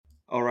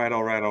All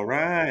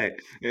right.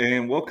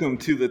 And welcome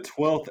to the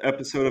 12th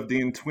episode of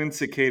the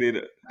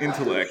Intwinsicated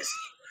Intellects.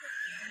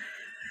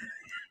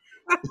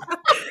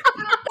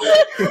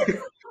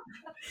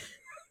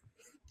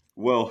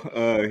 Well,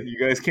 you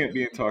guys can't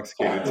be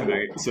intoxicated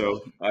tonight, so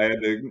I had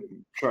to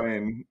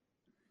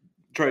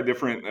try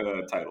different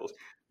titles.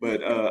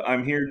 But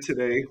I'm here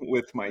today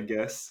with my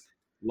guests,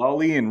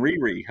 Lolly and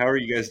Riri. How are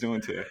you guys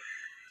doing today?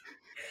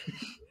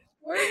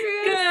 We're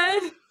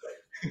good.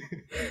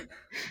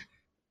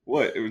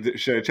 What?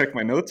 Should I check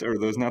my notes, or are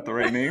those not the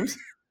right names?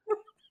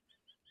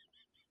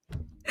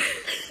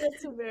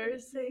 That's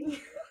embarrassing.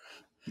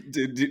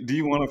 Do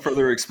you want to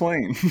further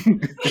explain?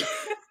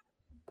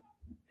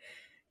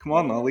 Come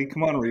on, Lolly.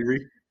 Come on, Riri.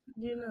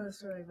 You know the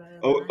story about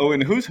it. Oh,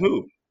 and who's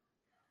who?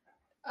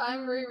 I'm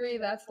Riri,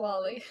 that's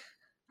Lolly.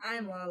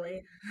 I'm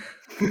Lolly.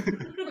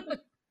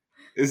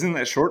 Isn't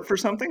that short for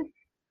something?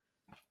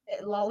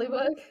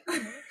 Lollybug?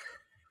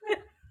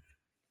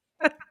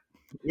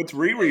 What's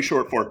Riri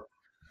short for?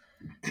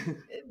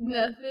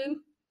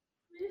 Nothing.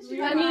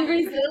 I mean,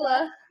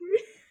 Rizilla.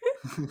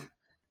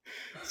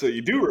 So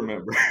you do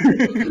remember.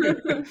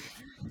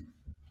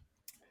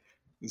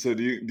 So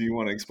do you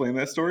want to explain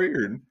that story,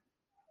 or?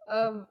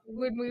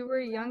 When we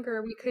were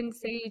younger, we couldn't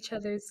say each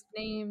other's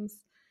names.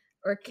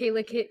 Or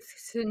Kayla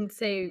couldn't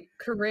say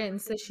Corinne,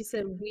 so she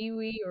said wee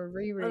wee or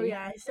Riri. Oh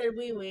yeah, I said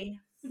wee wee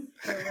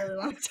for a really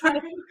long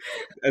time.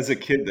 As a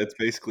kid, that's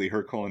basically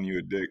her calling you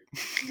a dick.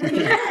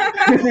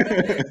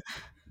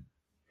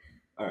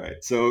 All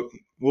right, so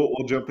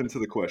we'll jump into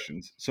the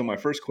questions. So my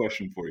first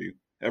question for you,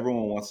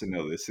 everyone wants to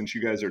know this, since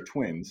you guys are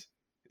twins,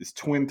 is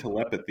twin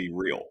telepathy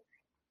real?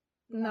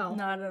 No.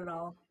 Not at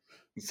all.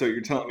 So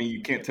you're telling me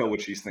you can't tell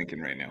what she's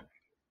thinking right now?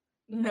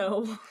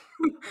 No.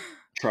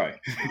 Try.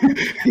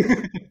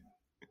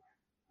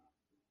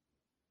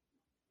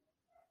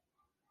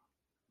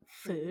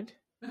 Food.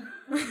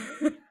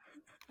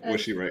 Was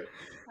she right?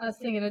 I was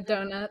thinking of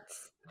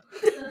donuts.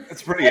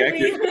 That's pretty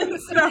accurate.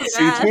 It's not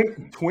See,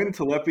 bad. twin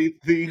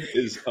telepathy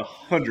is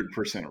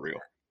 100% real.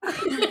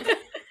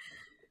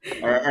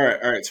 All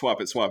right.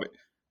 Swap it.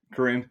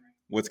 Corinne,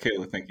 what's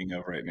Kayla thinking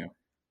of right now?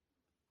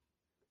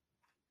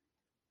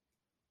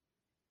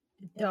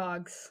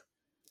 Dogs.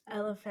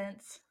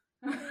 Elephants.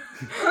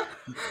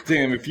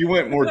 Damn, if you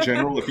went more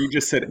general, if you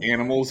just said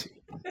animals,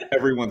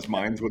 everyone's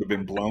minds would have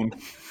been blown.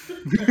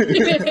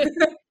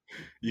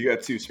 You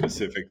got too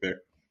specific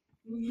there.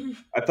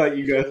 I thought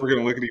you guys were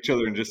going to look at each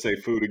other and just say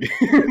food again.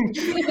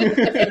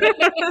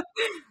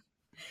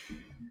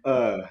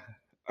 All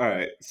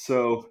right,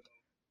 so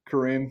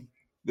Corinne,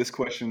 this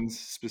question's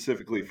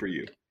specifically for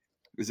you.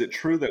 Is it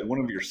true that one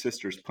of your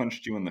sisters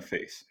punched you in the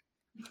face?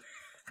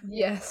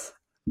 Yes.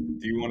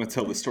 Do you want to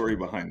tell the story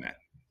behind that?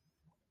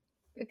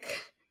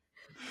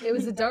 It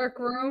was a dark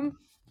room,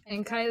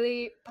 and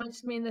Kylie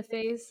punched me in the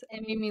face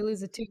and made me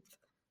lose a tooth.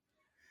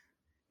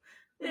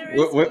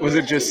 What was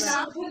it just?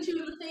 Not punch you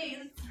in the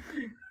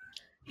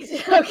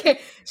face.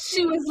 Okay,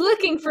 she was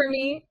looking for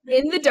me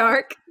in the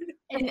dark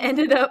and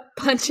ended up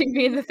punching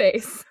me in the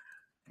face.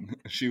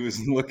 She was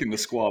looking to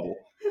squabble.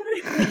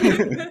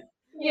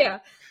 Yeah.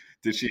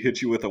 Did she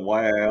hit you with a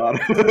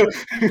Y-iota?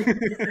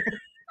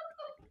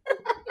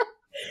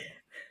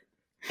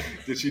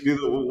 Did she do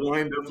the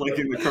wind up like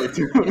in the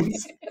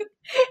cartoons?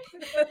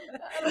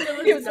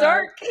 It was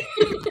dark.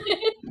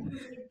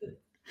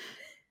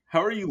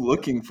 How are you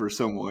looking for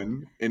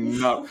someone and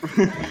not?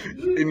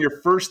 And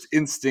your first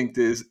instinct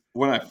is,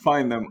 when I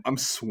find them, I'm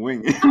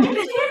swinging. I didn't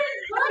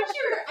punch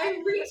her.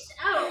 I reached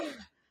out,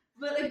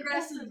 but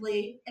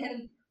aggressively,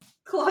 and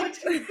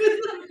clocked her in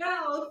the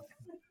mouth.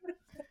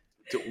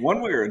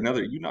 One way or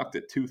another, you knocked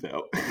a tooth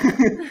out.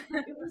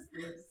 It was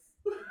this.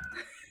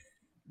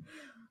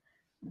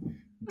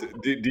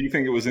 Do you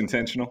think it was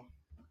intentional?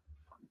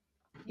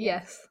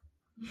 Yes.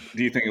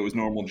 Do you think it was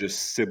normal,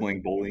 just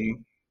sibling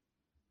bullying?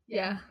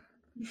 Yeah.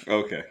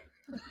 Okay.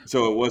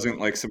 So it wasn't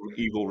like some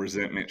evil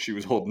resentment she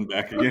was holding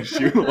back against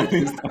you all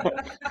these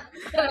times.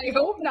 I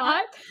hope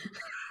not.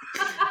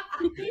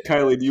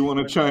 Kylie, do you want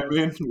to chime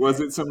in? Was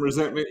it some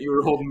resentment you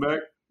were holding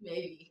back?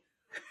 Maybe.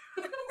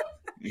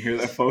 You hear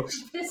that, folks?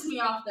 She pissed me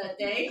off that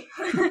day.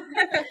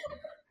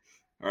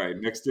 All right,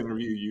 next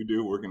interview you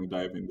do, we're going to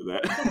dive into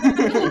that.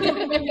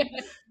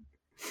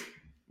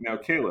 Now,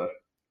 Kayla,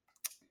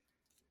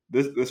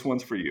 this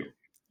one's for you.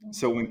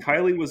 So when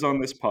Kylie was on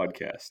this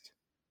podcast,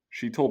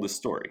 she told a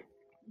story.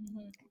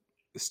 Mm-hmm.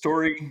 The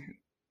story,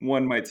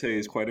 one might say,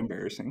 is quite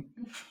embarrassing.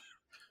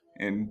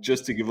 And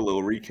just to give a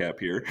little recap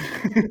here,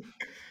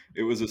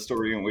 it was a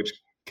story in which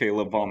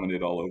Kayla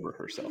vomited all over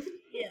herself.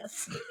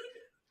 Yes.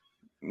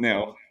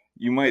 Now,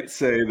 you might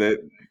say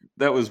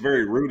that was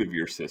very rude of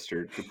your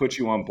sister to put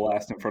you on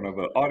blast in front of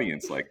an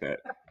audience like that.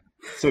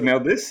 So now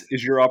this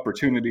is your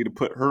opportunity to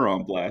put her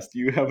on blast.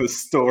 You have a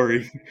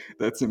story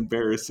that's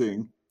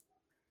embarrassing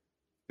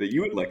that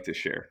you would like to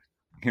share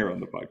here on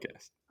the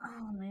podcast.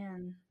 Oh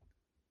man.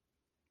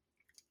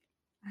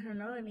 I don't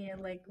know any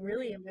like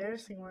really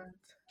embarrassing ones.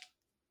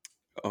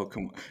 Oh,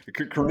 come on.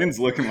 Corinne's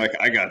looking like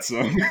I got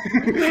some.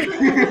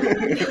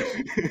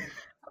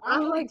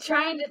 I'm like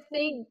trying to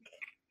think.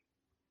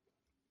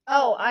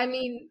 Oh, I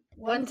mean,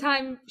 one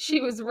time she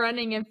was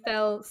running and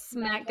fell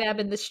smack dab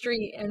in the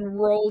street and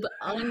rolled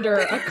under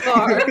a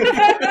car.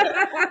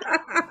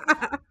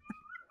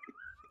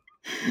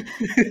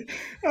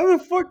 How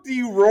the fuck do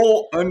you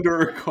roll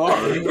under a car?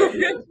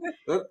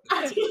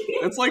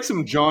 That's like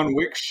some John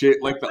Wick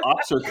shit. Like the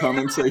ops are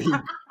coming, so you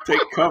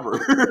take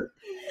cover.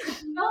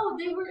 No,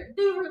 they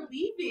were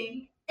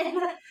leaving, and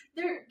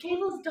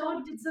Kayla's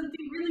dog did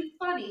something really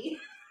funny,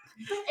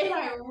 and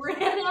I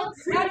ran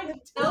outside to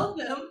tell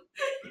them.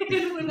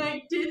 And when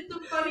I did the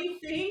funny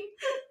thing,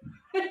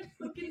 I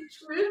fucking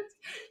tripped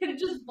and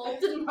just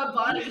bolted my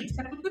body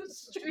down the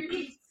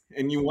street.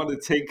 And you want to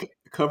take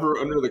cover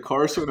under the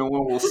car so no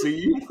one will see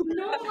you?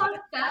 No, my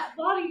fat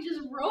body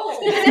just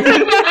rolled.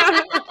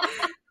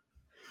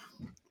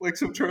 Like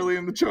some Charlie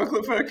and the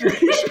Chocolate Factory.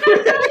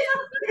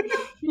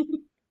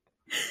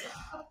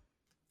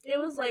 It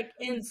was like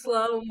in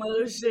slow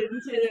motion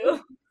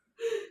too.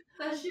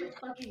 That shit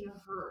fucking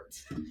hurt.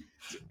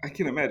 I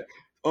can imagine.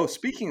 Oh,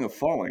 speaking of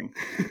falling.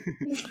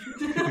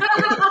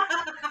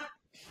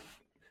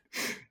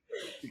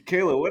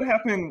 Kayla, what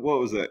happened? What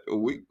was that? A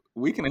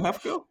week and a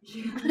half ago?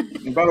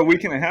 About a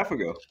week and a half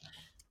ago.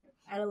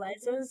 At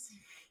Eliza's,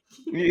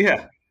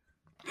 Yeah.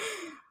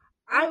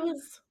 I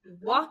was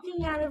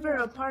walking out of her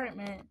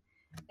apartment,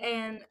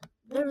 and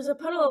there was a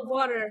puddle of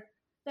water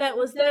that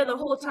was there the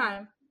whole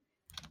time.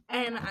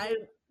 And I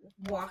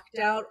walked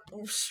out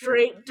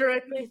straight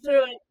directly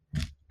through it,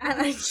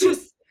 and I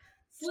just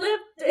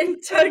slipped and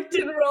tucked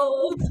and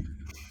rolled.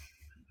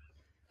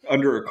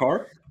 Under a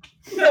car?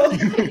 No,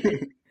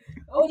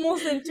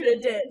 almost into a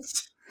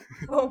ditch.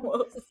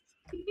 Almost.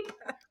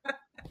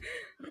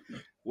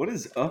 What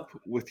is up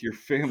with your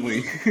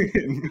family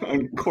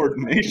on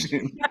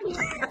coordination?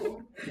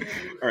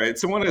 All right,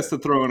 someone has to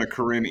throw in a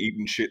Corinne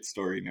eating shit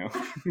story now.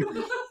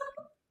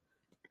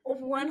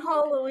 One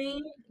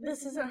Halloween,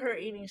 this isn't her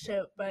eating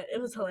shit, but it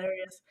was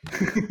hilarious.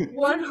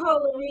 One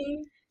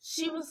Halloween,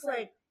 she was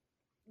like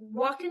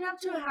walking up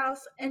to a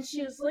house, and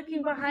she was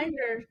looking behind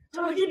her,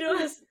 talking to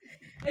us,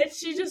 and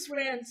she just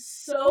ran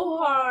so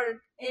hard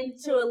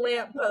into a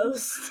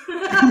lamppost.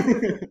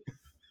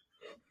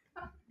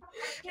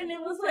 And it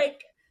was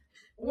like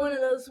one of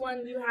those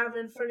ones you have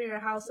in front of your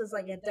house as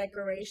like a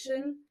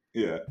decoration.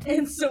 Yeah.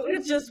 And so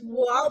it just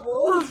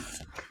wobbled.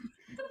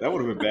 That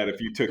would have been bad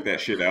if you took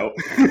that shit out.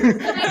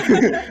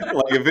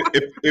 Like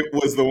if it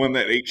was the one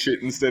that ate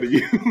shit instead of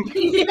you.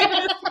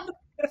 Yeah.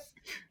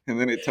 And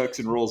then it tucks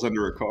and rolls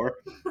under a car.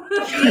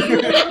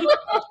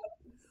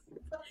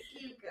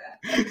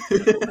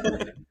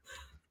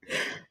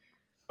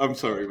 I'm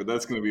sorry, but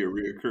that's going to be a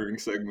reoccurring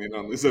segment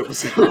on this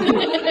episode.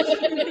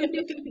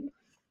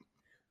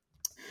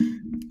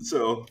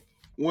 So,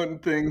 one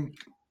thing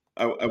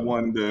I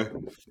wanted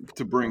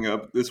to bring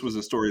up, this was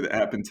a story that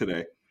happened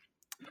today.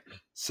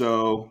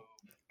 So,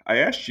 I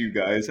asked you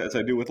guys, as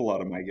I do with a lot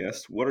of my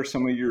guests, what are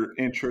some of your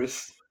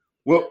interests?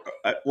 Well,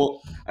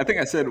 I think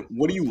I said,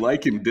 what do you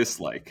like and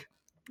dislike?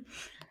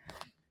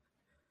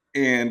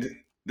 And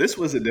this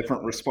was a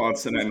different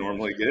response than I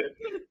normally get.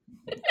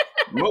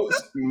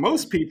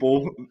 Most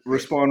people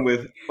respond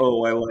with,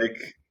 "Oh, I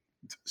like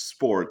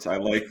sports. I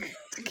like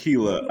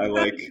tequila. I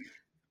like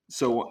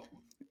so,"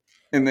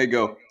 and they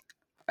go,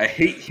 "I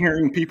hate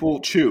hearing people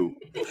chew.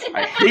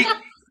 I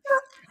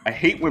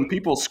hate when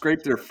people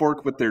scrape their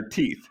fork with their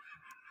teeth."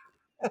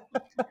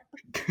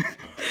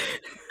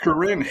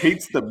 Corinne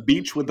hates the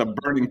beach with a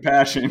burning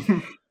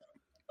passion.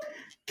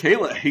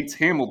 Kayla hates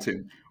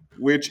Hamilton,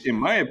 which, in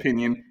my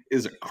opinion,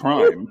 is a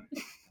crime.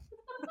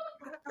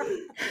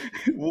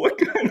 What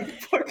kind of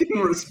fucking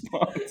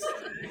response?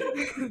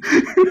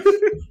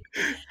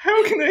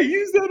 How can I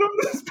use that on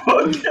this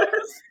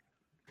podcast?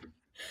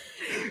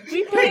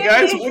 Hey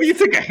guys, what do you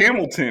think of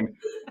Hamilton?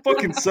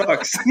 Fucking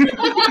sucks.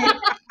 I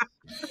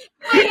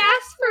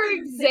asked for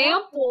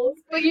examples,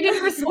 but you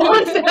didn't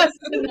respond fast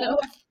enough.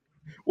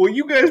 Well,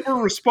 you guys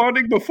were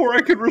responding before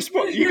I could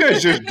respond. You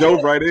guys just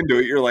dove right into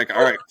it. You're like,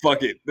 all right,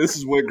 fuck it. This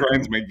is what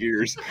grinds my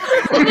gears.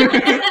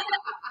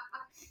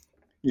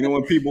 You know,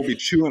 when people be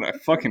chewing, I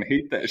fucking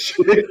hate that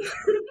shit.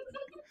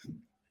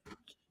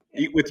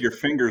 Eat with your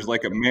fingers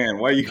like a man.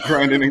 Why are you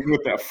grinding it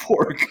with that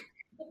fork?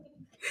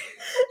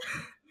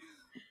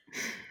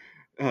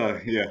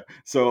 Yeah.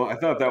 So I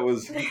thought that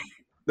was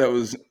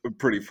a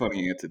pretty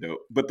funny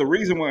antidote. But the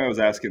reason why I was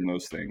asking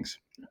those things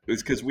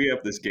is because we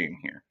have this game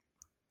here.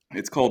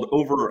 It's called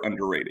Over or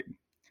Underrated.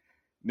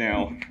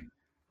 Now,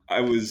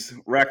 I was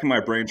racking my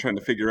brain trying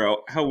to figure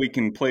out how we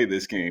can play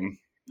this game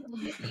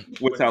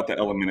without the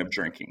element of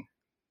drinking.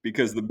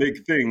 Because the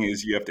big thing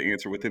is you have to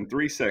answer within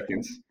 3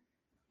 seconds,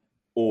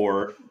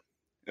 or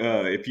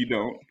if you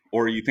don't,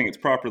 or you think it's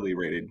properly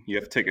rated, you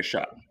have to take a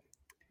shot.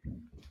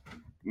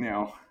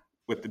 Now,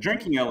 with the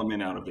drinking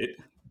element out of it,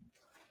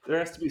 there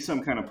has to be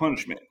some kind of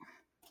punishment.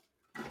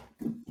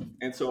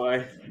 And so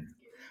I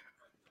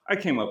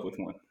came up with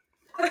one.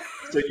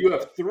 So you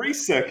have 3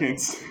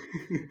 seconds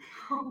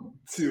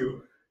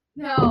to...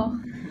 No.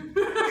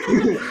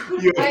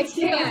 I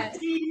can't.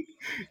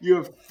 You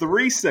have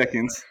 3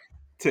 seconds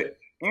to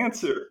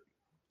answer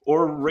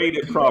or rate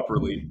it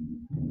properly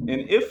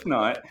And if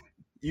not,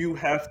 you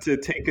have to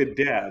take a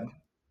dab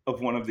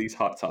of one of these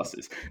hot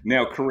sauces.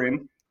 Now,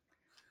 Corinne,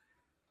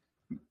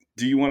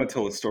 do you want to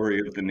tell a story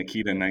of the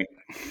Nikita night?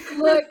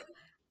 Look,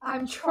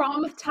 I'm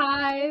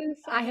traumatized.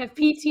 I have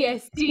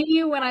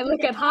PTSD when I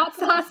look at hot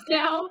sauce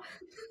now.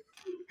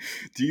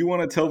 Do you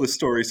want to tell the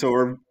story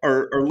so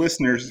our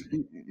listeners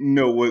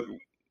know what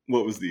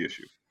was the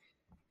issue?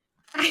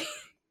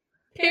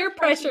 Peer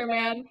pressure,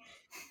 man.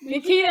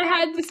 Nikita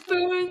had the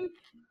spoon,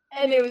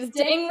 and it was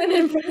dangling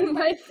in front of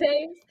my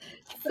face.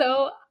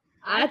 So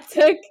I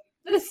took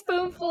the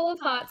spoonful of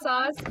hot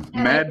sauce.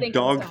 And Mad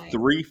Dog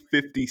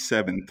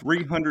 357,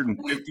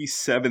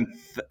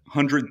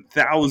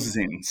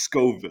 357,000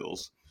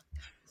 Scovilles.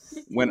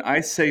 When I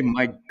say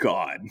my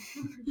God,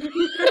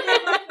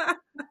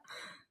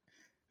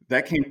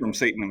 that came from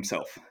Satan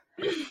himself.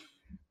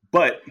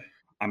 But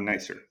I'm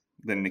nicer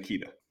than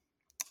Nikita.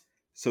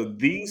 So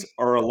these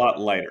are a lot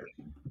lighter.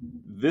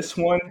 This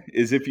one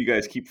is if you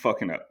guys keep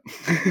fucking up.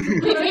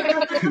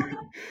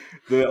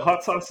 The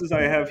hot sauces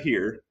I have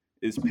here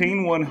is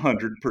Pain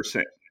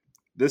 100%.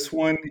 This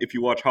one, if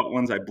you watch Hot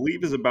Ones, I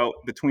believe is about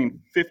between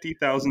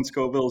 50,000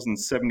 Scovilles and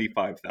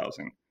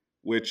 75,000,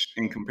 which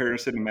in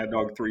comparison to Mad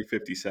Dog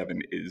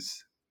 357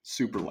 is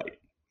super light.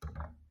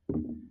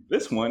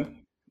 This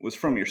one was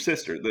from your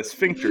sister, the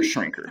Sphincter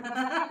Shrinker.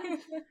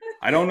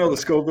 I don't know the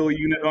Scoville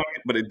unit on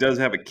it, but it does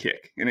have a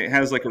kick, and it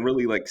has like a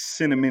really like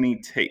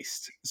cinnamony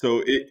taste.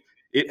 So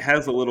it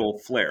has a little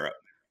flare up.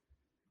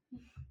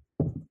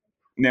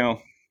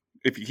 Now,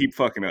 if you keep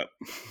fucking up,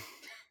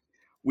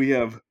 we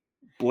have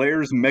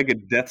Blair's Mega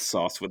Death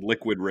Sauce with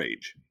Liquid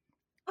Rage.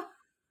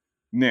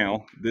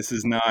 Now, this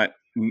is not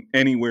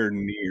anywhere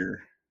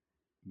near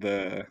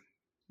the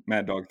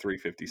Mad Dog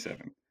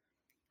 357.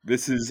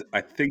 This is,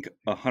 I think,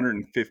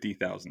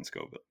 150,000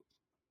 Scoville.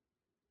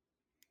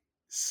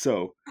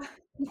 So,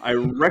 I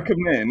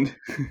recommend,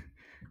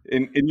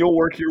 and you'll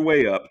work your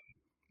way up,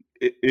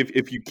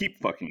 if you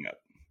keep fucking up.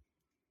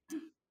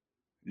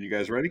 You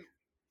guys ready?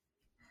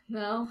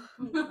 No.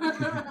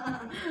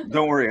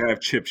 Don't worry, I have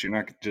chips. You're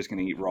not just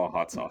going to eat raw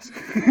hot sauce.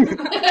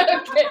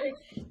 Okay.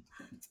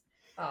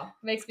 Oh,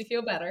 makes me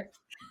feel better.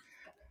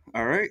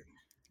 All right.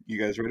 You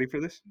guys ready for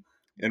this?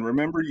 And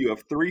remember, you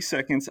have 3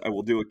 seconds. I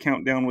will do a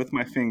countdown with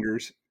my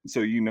fingers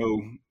so you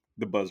know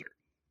the buzzer.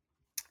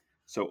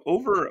 So,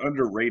 over or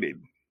underrated?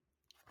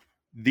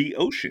 The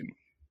Ocean.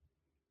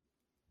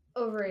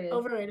 Overrated.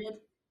 Overrated.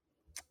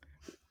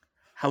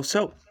 How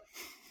so?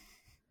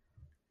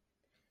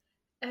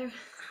 I You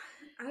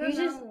don't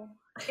just- know.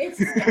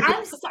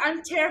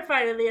 I'm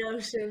terrified of the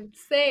ocean.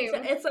 Same.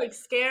 It's like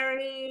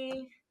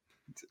scary.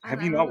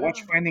 Have you not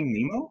watched Finding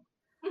Nemo?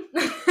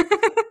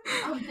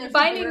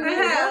 Finding I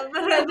Nemo. have,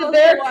 but I've The only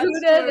barracuda,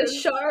 the watched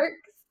shark.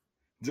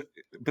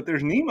 But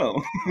there's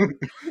Nemo.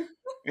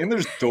 And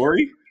there's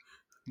Dory.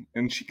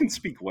 And she can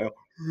speak whale.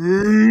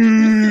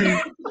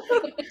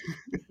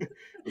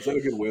 Was that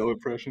a good whale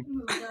impression?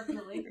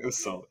 Definitely. It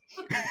was solid.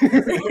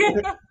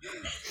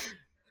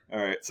 All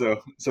right, so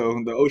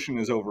the ocean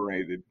is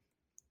overrated.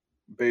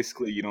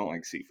 Basically, you don't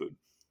like seafood.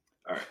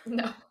 All right.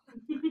 No.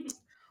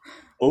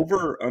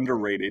 Over or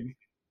underrated?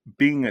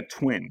 Being a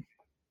twin.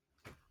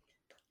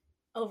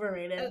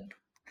 Overrated.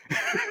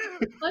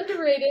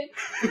 Underrated.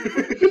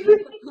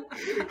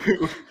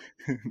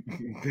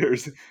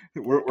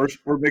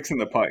 We're mixing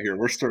the pot here.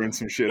 We're stirring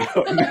some shit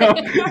up now.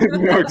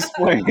 Now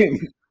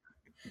explain.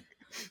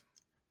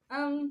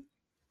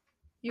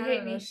 You I hate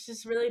don't know, me. it's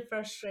just really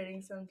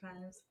frustrating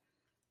sometimes.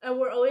 And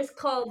we're always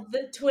called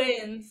the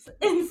twins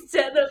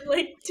instead of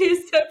like two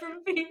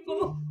separate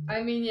people.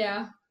 I mean,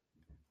 yeah.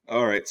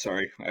 All right,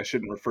 sorry. I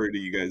shouldn't refer to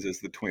you guys as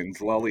the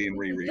twins, Lolly and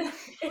Riri.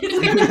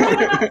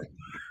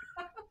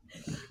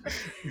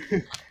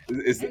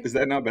 Is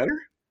that not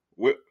better?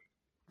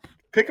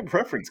 Pick a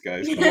preference,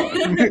 guys. Come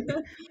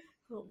on.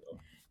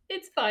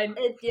 It's fine.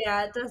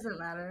 It doesn't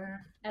matter.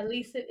 At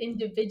least it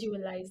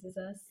individualizes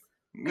us.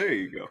 There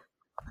you go.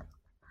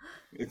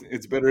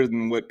 It's better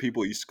than what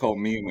people used to call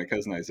me and my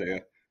cousin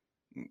Isaiah.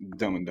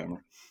 Dumb and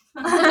Dumber.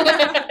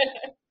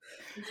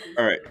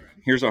 All right,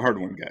 here's a hard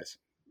one, guys.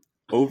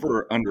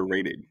 Over or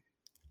underrated?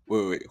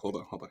 Wait, hold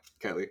on.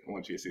 Kylie, I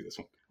want you to see this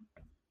one.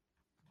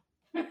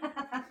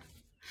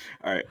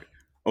 All right,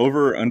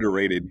 over or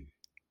underrated?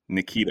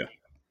 Nikita.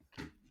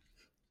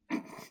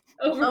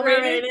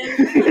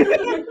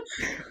 Overrated.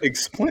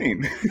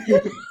 Explain.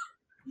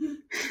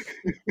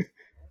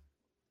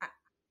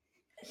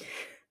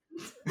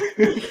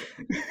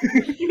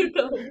 You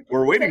know.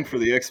 We're waiting for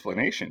the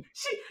explanation.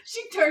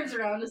 She turns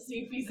around to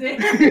see if he's in.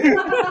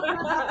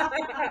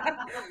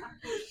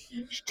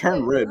 She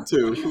turned red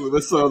too.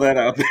 Let's throw that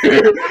out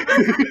there.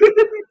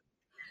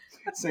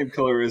 Same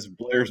color as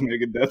Blair's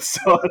Mega Death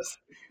Sauce.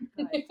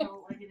 I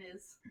don't like it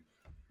is.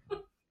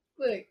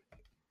 Look,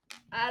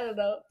 I don't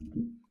know.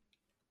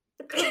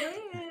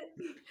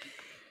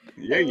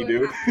 Yeah, you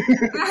do.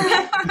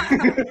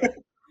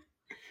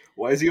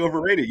 Why is he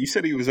overrated? You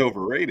said he was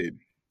overrated.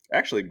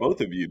 Actually,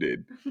 both of you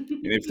did. And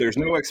if there's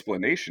no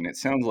explanation, it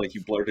sounds like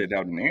you blurted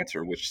out an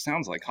answer, which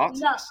sounds like hot No,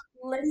 sauce.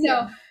 listen.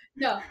 No,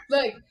 No,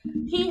 look.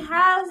 He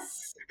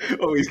has.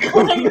 Oh, he's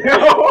coming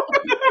now.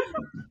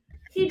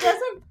 He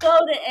doesn't go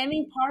to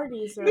any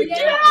parties or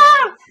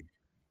Yeah.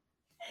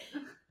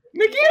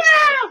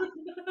 Nikita!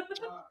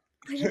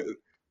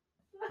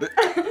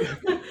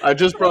 I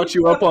just brought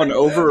you up on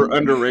over or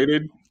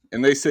underrated,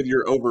 and they said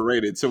you're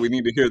overrated, so we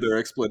need to hear their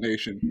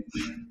explanation.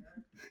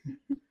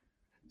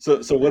 So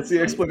what's the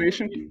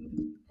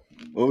explanation?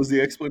 What was the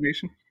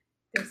explanation?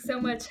 There's so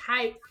much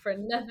hype for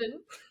nothing.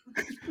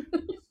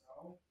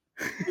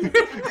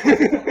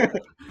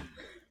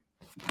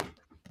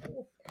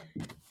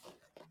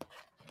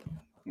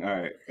 All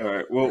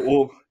right.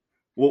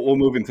 We'll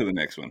move into the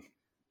next one.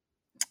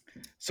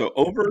 So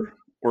over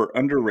or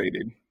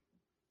underrated,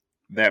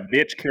 that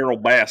bitch Carol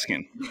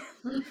Baskin.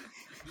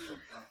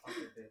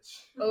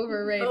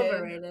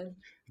 Overrated.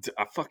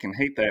 I fucking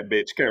hate that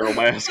bitch Carol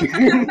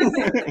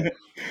Baskin.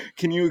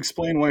 Can you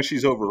explain why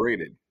she's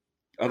overrated,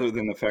 other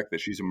than the fact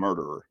that she's a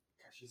murderer?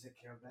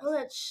 Well,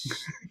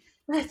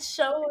 that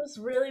show was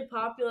really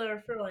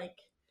popular for like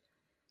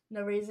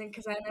no reason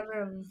because I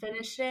never even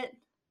finished it.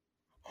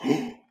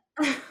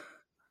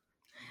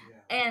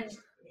 And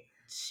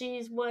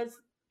she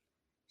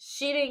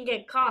didn't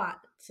get caught,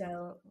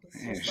 so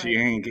it's Man, just she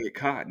like, ain't get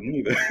caught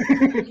neither.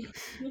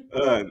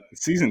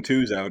 Season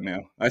 2's out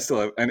now. I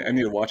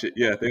need to watch it.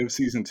 Yeah, they have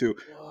season 2,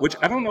 which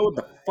I don't know what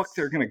the fuck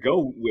they're gonna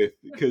go with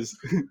because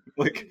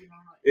like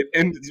it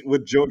ends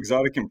with Joe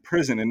Exotic in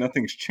prison and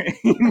nothing's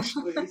changed.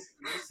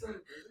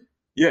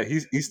 Yeah,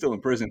 he's still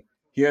in prison.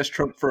 He asked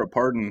Trump for a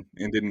pardon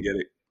and didn't get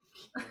it.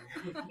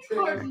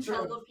 Pardon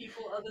all the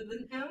people other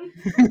than him.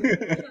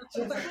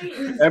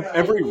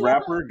 Every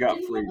rapper got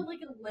Didn't he free. have like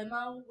a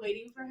limo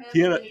waiting for him? He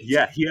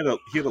had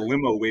a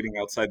limo waiting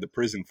outside the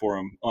prison for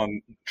him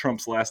on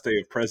Trump's last day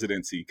of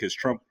presidency because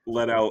Trump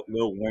let out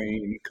Lil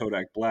Wayne,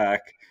 Kodak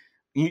Black.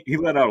 He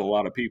let out a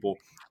lot of people,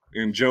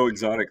 and Joe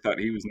Exotic thought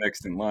he was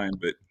next in line,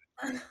 but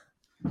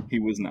he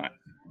was not.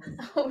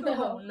 Oh oh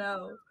no.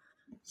 no.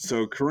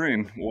 So,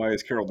 Corinne, why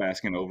is Carol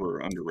Baskin over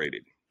or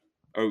underrated?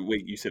 Oh,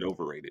 wait, you said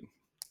overrated.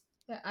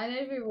 Yeah, I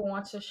never even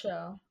watched the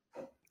show.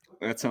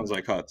 That sounds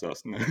like hot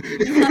sauce.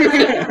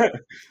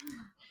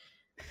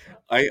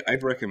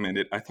 I'd recommend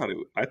it. I thought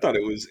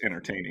it was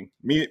entertaining.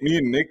 Me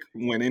and Nick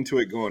went into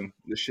it going,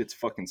 this shit's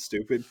fucking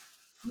stupid,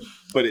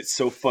 but it's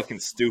so fucking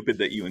stupid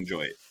that you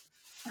enjoy it.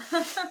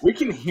 We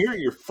can hear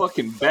your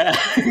fucking bag.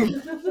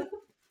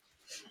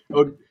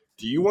 Oh,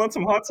 do you want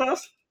some hot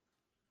sauce?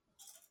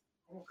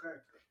 Okay.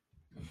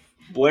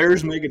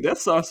 Blair's making death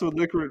sauce with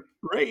liquid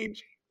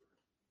rage.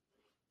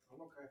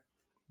 I'm okay.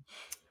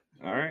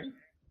 All right.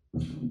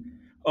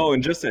 Oh,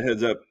 and just a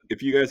heads up,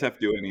 if you guys have to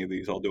do any of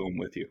these, I'll do them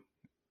with you.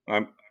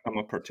 I'm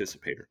a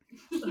participator.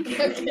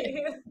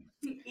 Okay.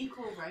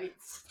 Equal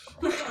rights.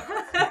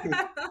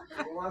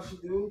 What else you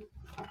do?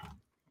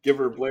 Give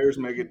her Blair's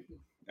mega.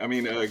 I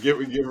mean,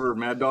 give her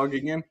Mad Dog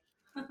again.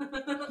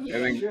 And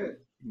then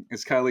Shit.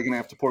 is Kylie gonna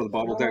have to pour the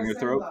bottle down your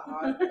throat?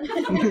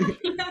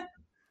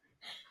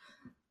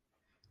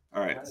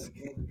 All right.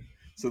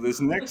 So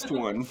this next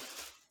one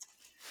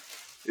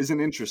is an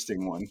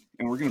interesting one,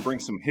 and we're gonna bring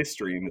some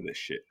history into this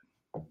shit.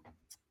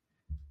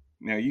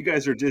 Now, you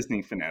guys are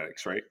Disney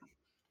fanatics, right?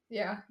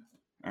 Yeah.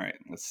 All right,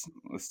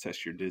 let's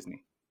test your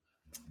Disney.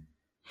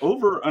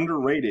 Over or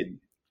underrated?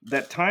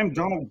 That time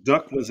Donald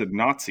Duck was a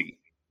Nazi.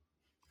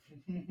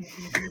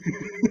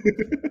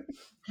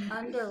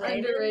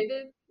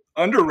 Underrated.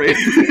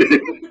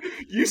 Underrated?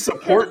 You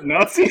support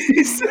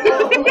Nazis?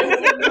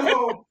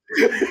 No.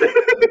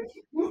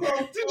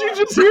 Did you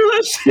just hear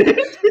that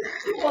shit?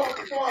 Oh,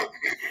 fuck.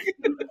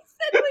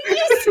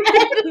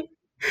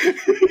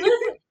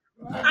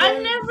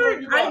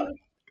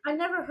 I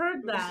never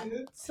heard that,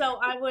 so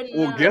I wouldn't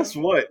Well, know. guess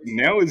what?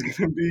 Now is going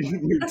to be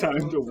your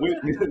time to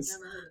witness.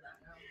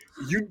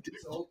 You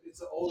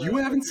you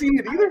haven't seen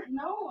it either?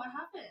 No, I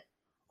haven't.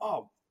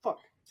 Oh, fuck.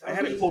 I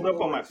had it pulled up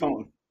on my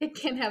phone. It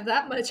can't have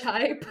that much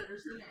hype.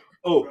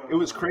 Oh, it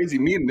was crazy.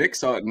 Me and Nick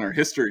saw it in our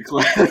history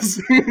class.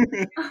 What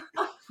the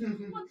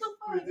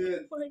We fuck?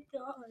 did. Oh my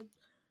god.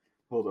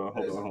 Hold on.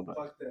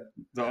 Fuck that.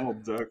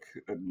 Donald Duck,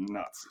 a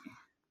Nazi.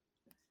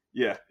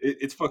 Yeah,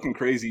 it's fucking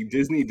crazy.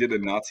 Disney did a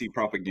Nazi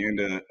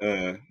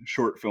propaganda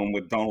short film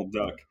with Donald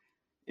Duck,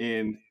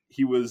 and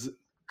he was.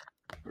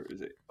 Where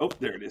is it? Oh,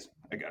 there it is.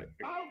 I got it.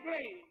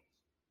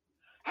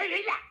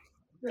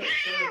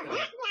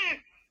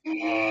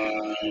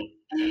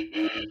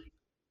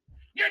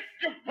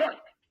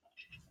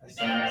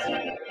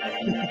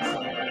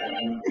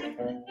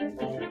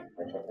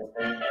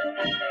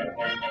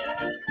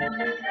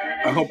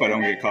 I hope I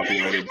don't get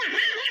copyrighted.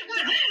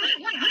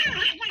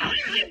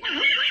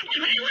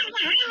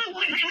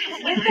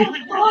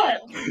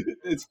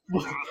 It's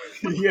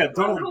yeah,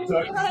 Donald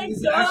Duck.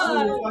 It's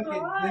actually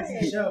fucking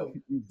Disney show.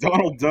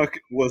 Donald Duck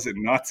was a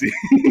Nazi.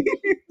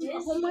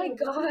 Oh my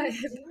god.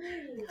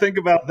 Think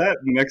about that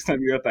next time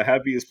you're at the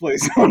happiest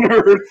place on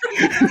earth.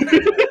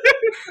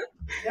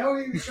 They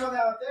don't even show that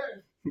out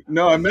there.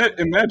 No,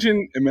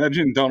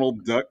 imagine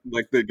Donald Duck,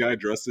 like the guy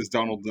dressed as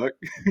Donald Duck,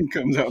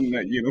 comes out in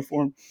that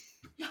uniform.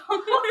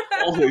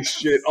 Holy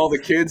shit! All the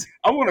kids.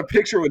 I want a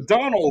picture with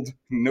Donald.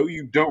 No,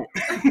 you don't.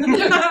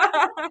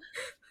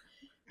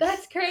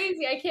 That's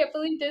crazy. I can't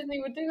believe Disney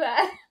would do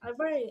that. I'm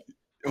right.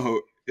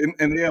 Oh,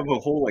 and they have a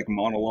whole like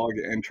monologue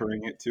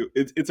entering it too.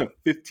 It's a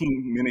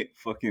 15-minute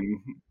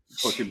fucking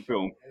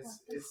film.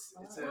 It's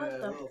What a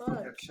the little fuck?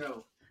 fucked up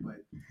show, but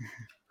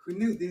who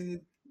knew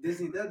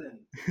Disney done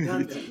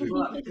that?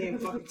 People out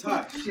can't fucking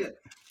talk shit.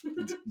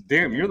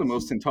 Damn, you're the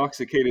most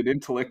intoxicated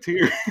intellect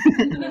here.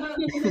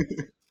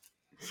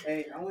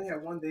 Hey, I only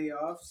have one day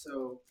off,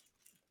 so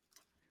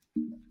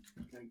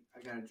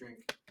I gotta drink.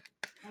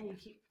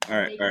 All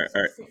right.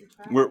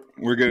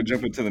 We're gonna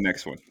jump into the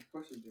next one. Of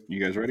course you do. You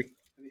guys ready?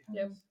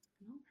 Yep.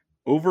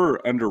 Over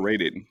or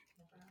underrated?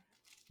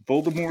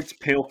 Voldemort's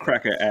pale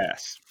cracker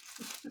ass.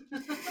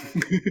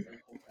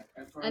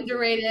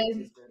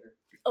 Underrated.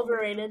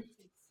 Overrated.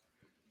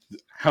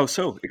 How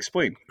so?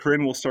 Explain.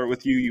 Corinne, we'll start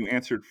with you. You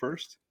answered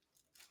first.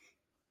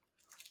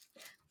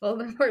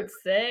 Voldemort's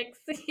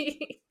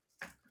sexy.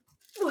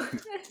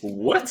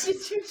 What? Did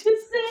you just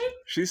say?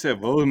 She said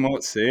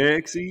Voldemort's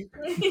sexy.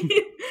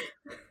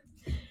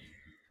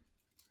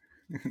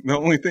 The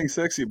only thing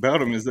sexy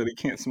about him is that he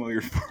can't smell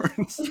your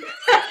farts.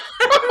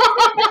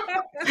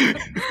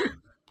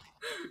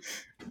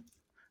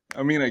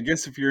 I mean, I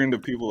guess if you're into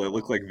people that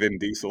look like Vin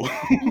Diesel.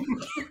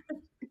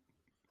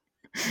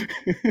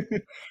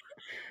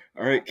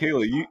 All right,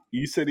 Kayla,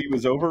 you said he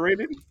was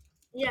overrated?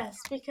 Yes,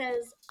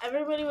 because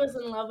everybody was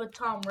in love with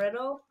Tom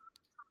Riddle,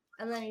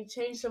 and then he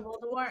changed to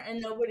Voldemort, and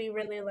nobody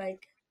really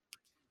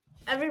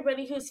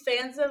everybody who's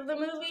fans of the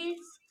movies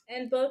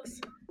and books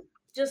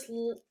just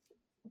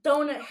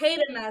don't hate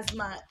him as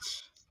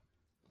much.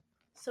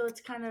 So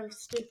it's kind of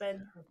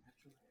stupid.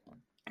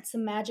 It's the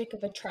magic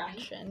of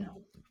attraction.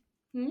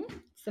 Hmm?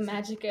 It's the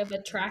magic of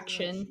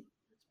attraction.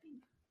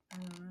 I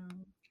don't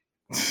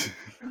know.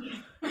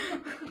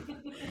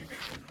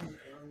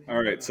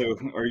 All right, so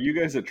are you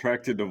guys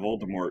attracted to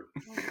Voldemort?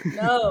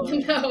 No.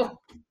 No.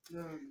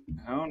 No,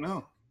 I don't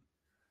know.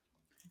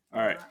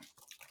 All right.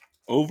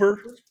 Over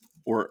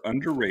or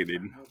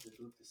underrated? I hope they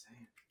look the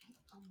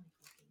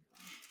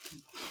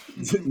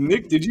same.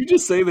 Nick, did you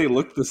just say they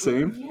look the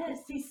same? Yes,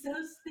 he's so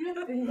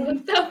stupid.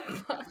 What the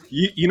fuck?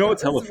 You know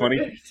what's hella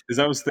funny? Is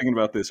I was thinking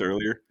about this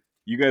earlier.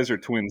 You guys are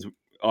twins,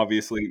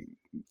 obviously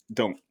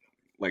don't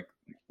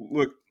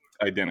look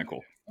identical.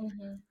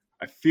 Mm-hmm.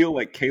 I feel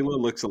like Kayla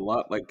looks a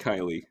lot like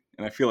Kylie,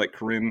 and I feel like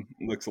Corinne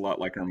looks a lot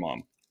like her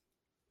mom.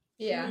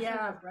 Yeah. Yeah.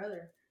 Our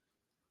brother.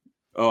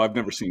 Oh, I've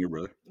never seen your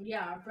brother.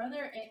 Yeah, our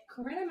brother.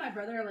 Corinne and my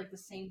brother are like the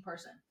same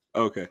person.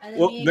 Okay. And then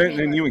Well, me and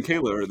then Kayla. you and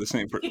Kayla are the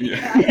same person.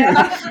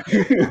 Yeah.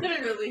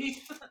 Literally.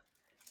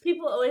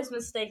 People always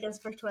mistake us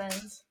for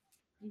twins.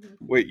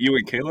 Wait, you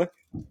and Kayla?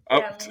 Oh,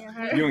 Yeah, me and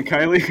her. you and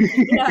Kylie?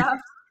 Yeah.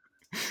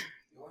 You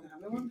want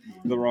another one?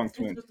 The wrong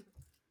twin.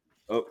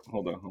 Oh,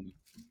 hold on.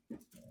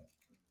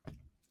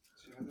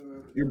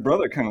 Your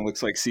brother kind of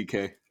looks like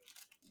CK.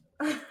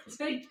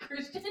 Like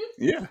Christian?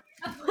 Yeah.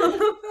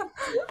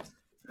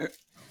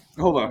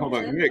 Hold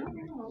on. Nick.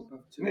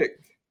 Nick.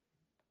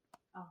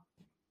 Oh.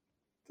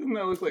 Doesn't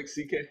that look like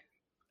CK?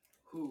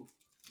 Who?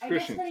 I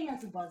Christian. guess that he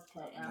has a buzz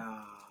cut. Yeah.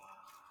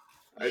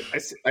 Nah.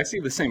 I see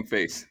the same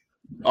face.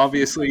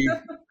 Obviously,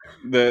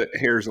 the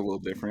hair's a little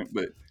different,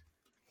 but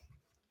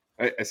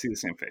I see the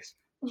same face.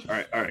 All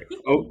right.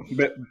 Oh,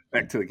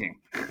 back to the game.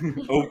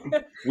 Oh,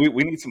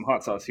 we need some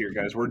hot sauce here,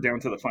 guys. We're down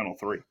to the final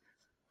three.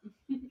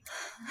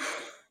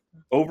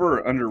 Over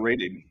or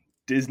underrated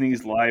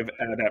Disney's live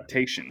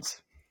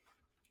adaptations?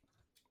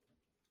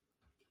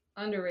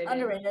 Underrated.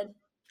 Underrated.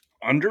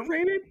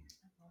 Underrated?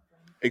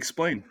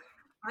 Explain.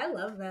 I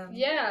love them.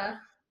 Yeah.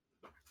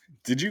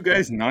 Did you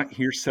guys not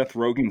hear Seth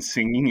Rogen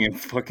singing in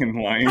fucking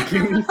Lion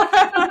King?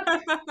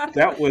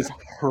 That was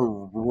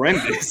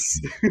horrendous.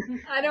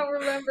 I don't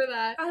remember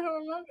that. I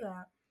don't remember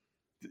that.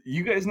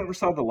 You guys never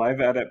saw the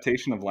live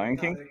adaptation of Lion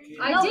King?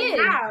 I No, did.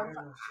 we have.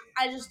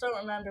 I just don't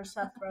remember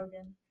Seth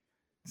Rogen.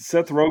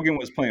 Seth Rogen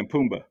was playing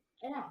Pumbaa.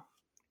 Yeah.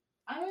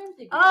 I don't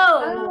think.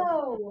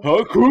 Oh.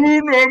 Oh.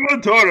 Hakuna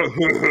Matata.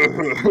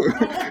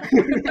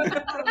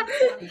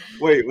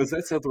 Wait, was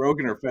that Seth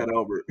Rogen or Fat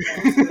Albert?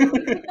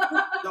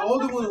 The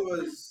older one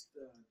was.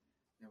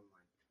 Never mind.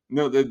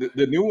 No,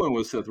 the new one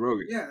was Seth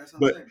Rogen. Yeah, that's what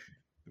But- I'm saying.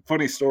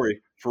 Funny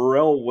story.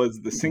 Pharrell was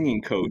the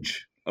singing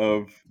coach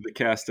of the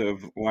cast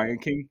of Lion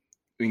King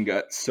and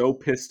got so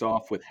pissed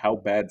off with how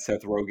bad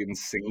Seth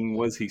Rogen's singing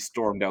was, he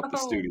stormed out the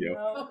studio.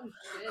 Oh,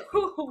 shit.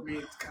 I mean,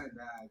 it's kind of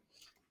bad.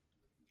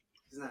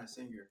 He's not a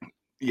singer.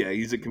 Yeah,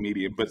 he's a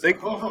comedian, but they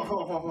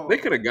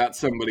could have got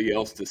somebody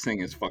else to sing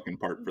his fucking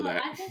part for But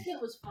that. I think it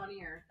was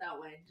funnier that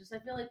way. Just I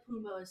feel like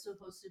Pumbaa is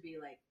supposed to be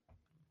like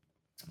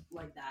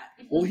that.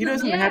 Well, he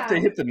doesn't have to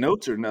Yeah. hit the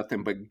notes or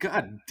nothing, but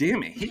god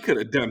damn it, he could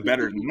have done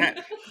better than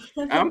that.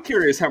 I'm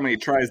curious how many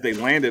tries they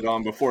landed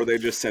on before they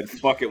just said,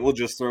 fuck it, we'll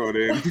just throw it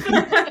in.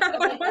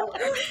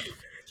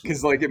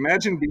 Because,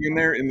 imagine being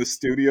there in the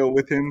studio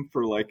with him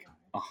for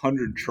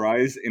 100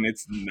 tries and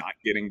it's not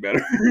getting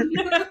better.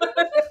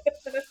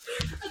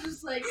 I'm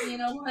just like, you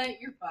know what?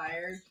 You're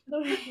fired.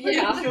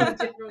 Yeah. Go a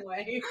different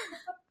way.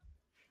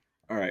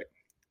 All right.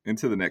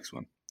 into the next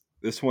one.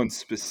 This one's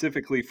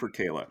specifically for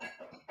Kayla.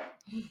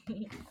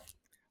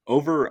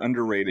 Over or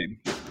underrated?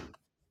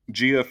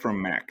 Gia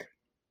from Mac.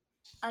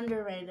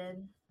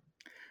 Underrated.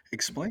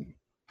 Explain.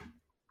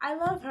 I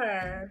love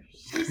her.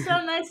 She's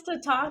so nice to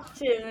talk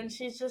to, and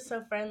she's just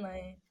so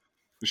friendly.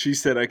 She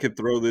said I could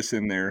throw this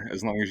in there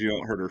as long as you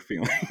don't hurt her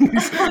feelings.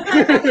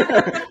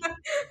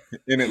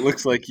 And it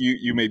looks like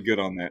you made good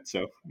on that,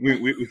 so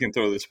we can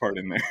throw this part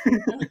in there.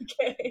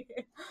 Okay.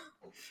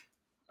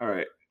 All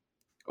right.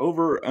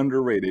 Over or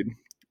underrated?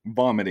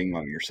 Vomiting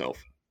on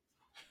yourself.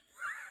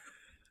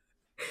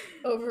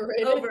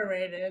 Overrated.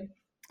 Overrated.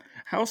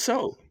 How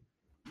so?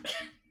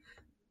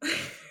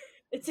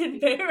 It's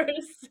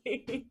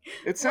embarrassing.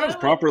 It sounds Why would-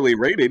 properly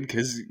rated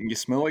because you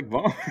smell like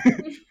vomit.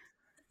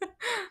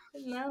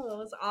 No, it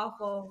was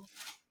awful.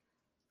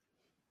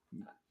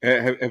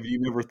 Have you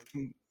never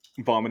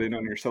vomited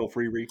on yourself,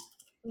 Riri?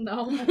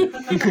 No.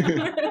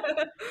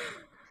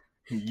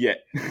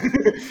 Yet.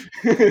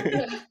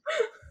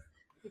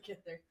 We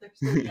get there. They're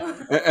so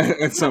young.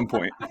 At some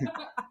point.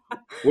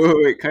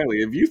 Wait,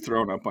 Kylie, have you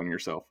thrown up on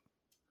yourself?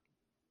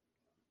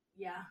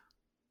 Yeah.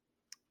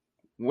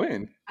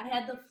 When? I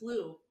had the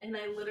flu, and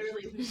I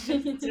literally was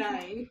just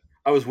dying.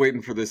 I was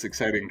waiting for this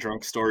exciting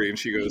drunk story, and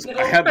she goes,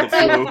 I had the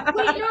flu. Wait, no.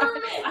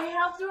 I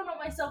have thrown up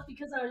myself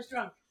because I was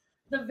drunk.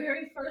 The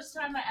very first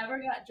time I ever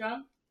got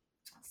drunk,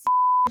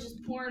 was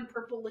just pouring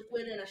purple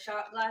liquid in a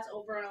shot glass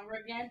over and over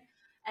again,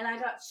 and I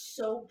got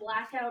so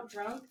blackout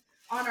drunk.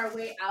 On our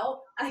way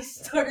out, I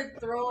started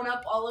throwing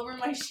up all over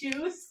my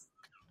shoes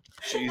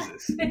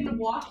Jesus. and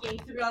walking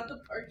throughout the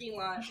parking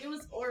lot. It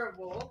was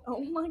horrible.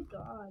 Oh my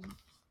god.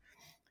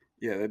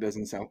 Yeah, that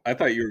doesn't sound... I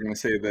thought you were going to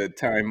say the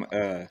time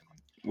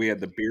we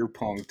had the beer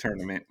pong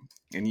tournament,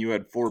 and you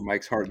had 4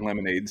 Mike's Hard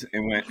Lemonades,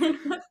 and went,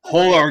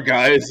 hold on,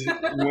 guys.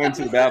 You went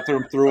to the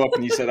bathroom, threw up,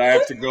 and you said, I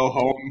have to go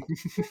home.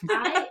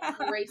 I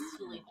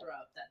gracefully threw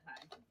up that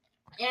time.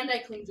 And I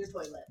cleaned your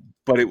toilet.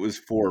 But it was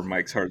 4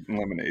 Mike's Hard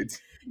Lemonades.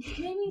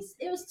 Maybe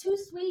it was too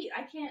sweet.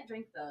 I can't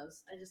drink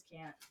those. I just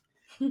can't.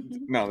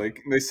 No,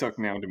 they suck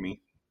now to me.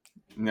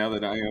 Now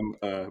that I am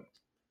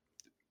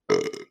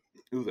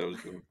ooh, that was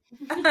good.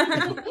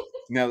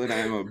 Now that I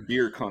am a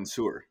beer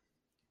connoisseur,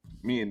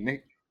 me and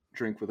Nick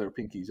drink with our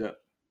pinkies up.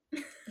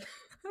 I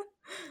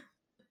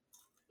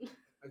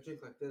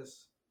drink like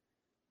this.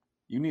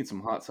 You need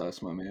some hot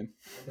sauce, my man.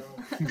 I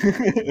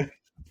don't.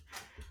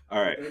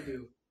 All right. They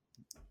do.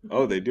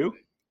 Oh, they do?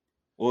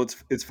 Well,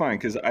 it's fine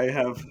because I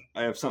have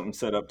something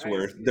set up to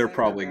where they're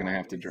probably gonna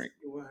have to drink.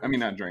 I mean,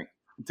 not drink.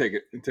 Take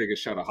a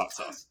shot of hot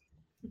sauce.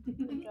 Oh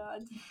my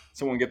god.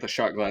 Someone get the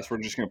shot glass. We're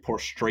just gonna pour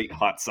straight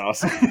hot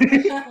sauce. I'll kill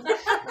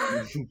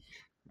you.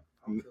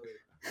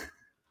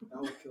 That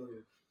will kill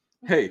you.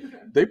 Hey,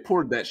 they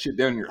poured that shit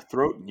down your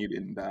throat and you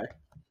didn't die.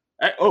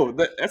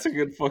 That's a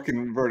good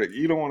fucking verdict.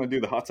 You don't want to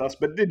do the hot sauce,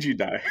 but did you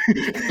die?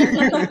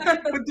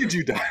 But did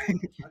you die? I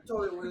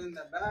told her it wasn't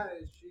that bad.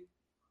 She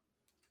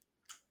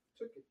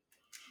took it.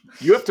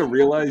 You have to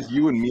realize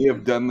you and me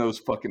have done those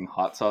fucking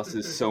hot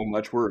sauces so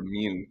much we're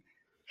immune.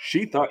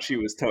 She thought she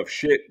was tough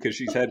shit because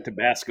she's had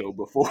Tabasco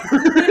before.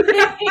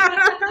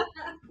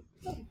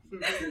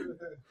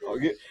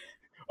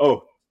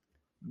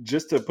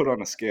 Just to put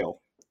on a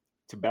scale,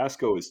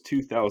 Tabasco is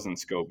 2,000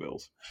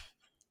 Scovilles.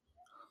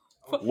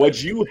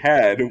 What you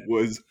had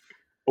was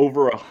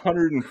over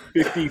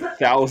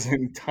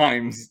 150,000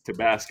 times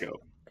Tabasco.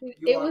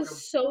 It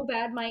was so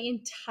bad, my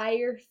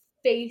entire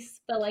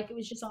face felt like it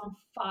was just on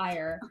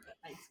fire.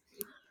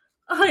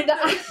 I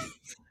know.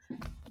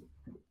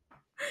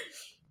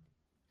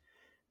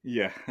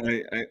 Yeah,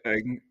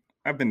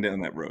 I've been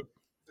down that road.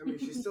 I mean,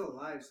 she's still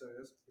alive, so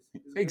it's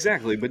good.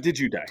 Exactly, but did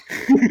you die?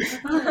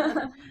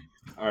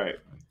 All right.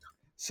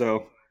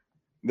 So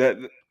that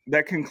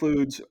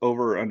concludes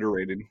over or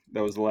underrated.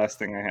 That was the last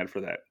thing I had for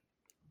that.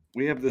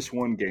 We have this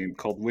one game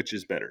called Which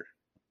is Better,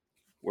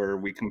 where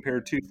we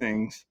compare 2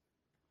 things,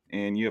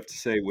 and you have to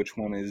say which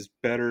one is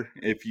better.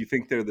 If you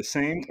think they're the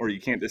same or you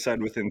can't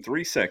decide within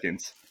 3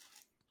 seconds,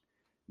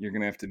 you're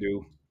going to have to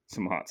do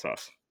some hot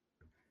sauce.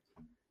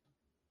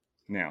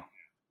 Now,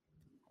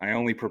 I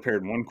only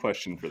prepared 1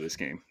 question for this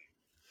game.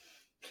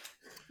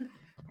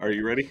 Are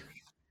you ready?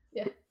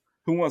 Yeah.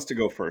 Who wants to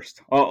go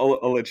first?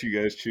 I'll let you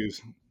guys choose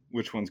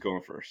which one's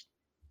going first.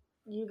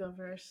 You go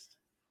first.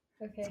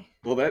 Okay.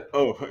 Well, I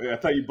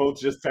thought you both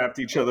just tapped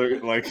each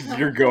other like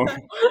you're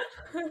going.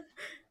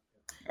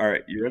 All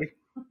right, you ready?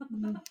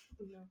 Mhm.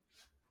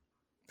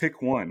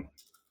 Pick one.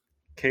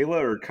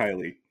 Kayla or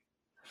Kylie?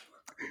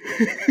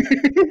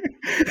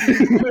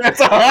 That's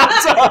a hot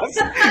sauce.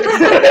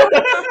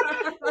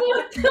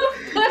 What the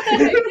fuck?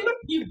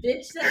 You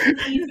bitch, that's an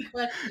easy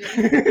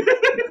question.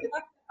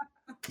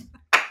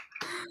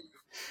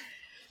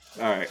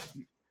 All right.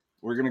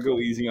 We're going to go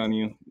easy on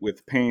you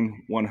with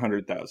pain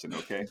 100,000,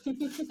 okay?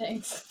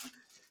 Thanks.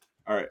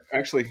 All right.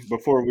 Actually,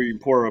 before we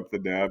pour up the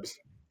dabs,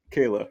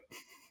 Kayla,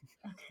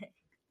 Okay.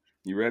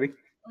 you ready?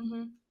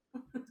 Mm-hmm.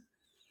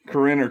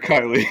 Corinne or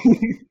Kylie?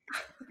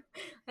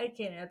 I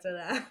can't answer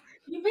that.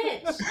 You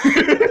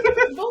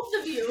bitch. Both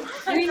of you.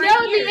 We Right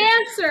know here. the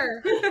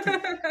answer.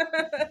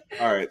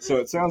 All right, so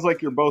it sounds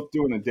like you're both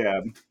doing a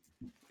dab,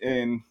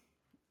 and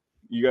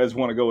you guys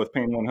want to go with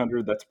Pain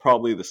 100. That's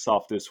probably the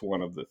softest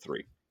one of the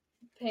three.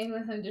 Pain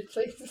 100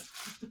 places.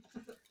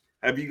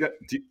 Have you got?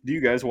 Do you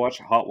guys watch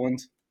Hot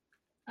Ones?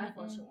 I've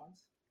watched it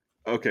once.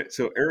 Okay,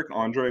 so Eric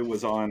Andre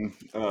was on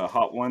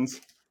Hot Ones,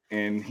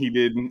 and he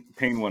did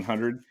Pain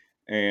 100,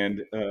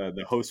 and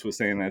the host was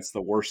saying that's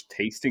the worst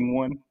tasting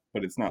one,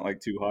 but it's not like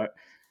too hot.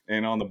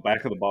 And on the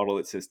back of the bottle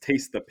it says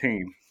 "Taste the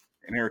pain,"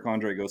 and Eric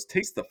Andre goes,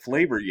 "Taste the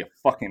flavor, you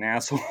fucking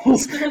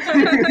assholes."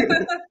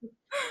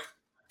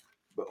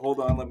 But hold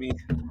on, let me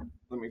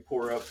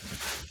pour up.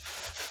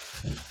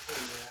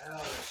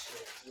 Oh,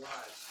 shit.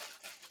 Watch.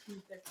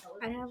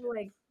 I have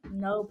like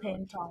no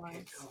pain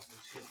tolerance.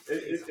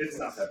 It's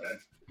not that bad.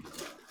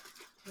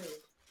 Wait.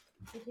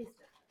 They taste it.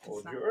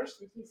 Hold not- yours.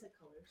 They taste like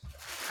colors.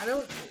 I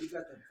don't. You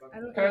got the fucking. I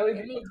don't. Kylie,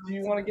 have any do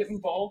you want to get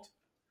involved?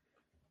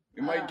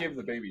 It might Uh. give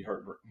the baby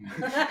heartburn.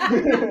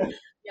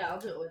 Yeah, I'll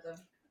do it with them.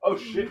 Oh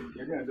shit,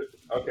 you're gonna do.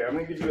 Okay, I'm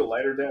gonna give you a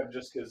lighter dab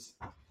just because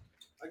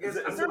I guess Is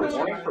it I'm the not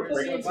warning sure. for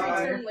pregnancy?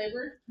 Preterm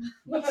labor.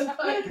 What the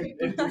fuck? it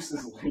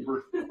induces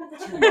labor 2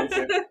 months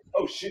in.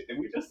 Oh shit, did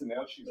we just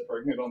announce she's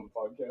pregnant on the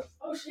podcast?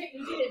 Oh shit,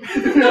 you did.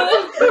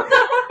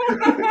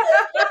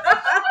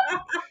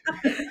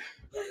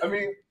 I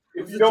mean,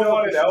 if It's you a don't joke,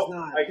 want it it's out,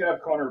 not. I can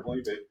have Connor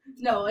believe it.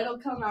 No, it'll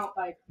come out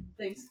by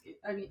Thanksgiving.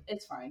 I mean,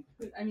 it's fine.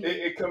 I mean,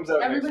 It comes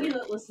out everybody next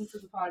week. that listens to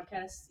the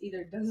podcast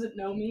either doesn't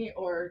know me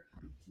or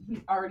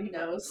already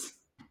knows.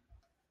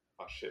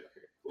 Oh shit.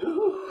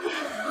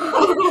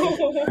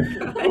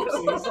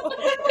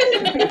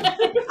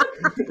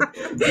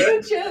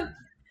 Dude, Chip.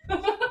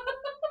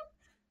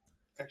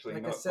 Actually, Like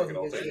you know I what? said, Fuck it, you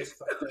I'll guys take it. just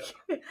fucked up.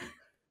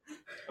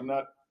 I'm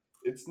not.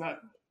 It's not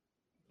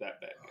that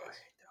bad, guys.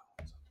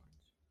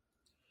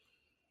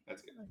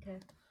 That's good. Okay.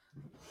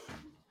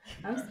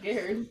 I'm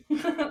scared.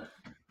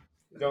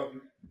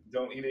 Don't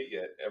eat it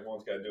yet.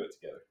 Everyone's got to do it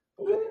together.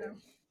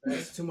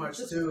 That's too much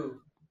too.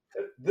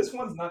 This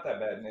one's not that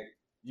bad, Nick.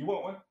 You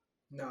want one?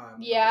 No.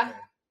 Yeah. Okay.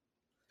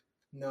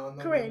 No.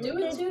 Corinne, no, you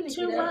no, it did too,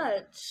 too Nikita.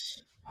 much.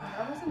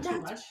 That wasn't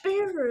too much. That's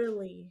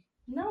barely.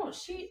 No,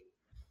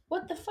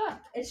 What the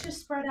fuck? it's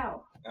just spread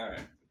out. All right.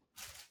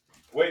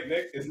 Wait,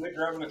 Nick. Is Nick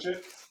grabbing a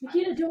chip?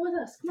 Nikita, do it with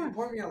us. You Come on.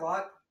 pour me a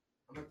lot.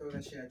 I'm gonna throw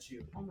that shit at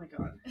you. Oh my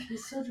god,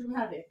 he's so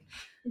dramatic.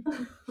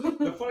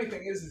 The funny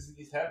thing is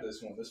he's had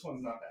this one. This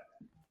one's not that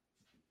bad.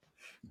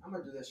 I'm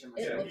gonna do that shit It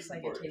myself. looks you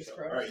like can it pour tastes yourself.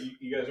 gross. All right,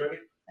 you guys ready?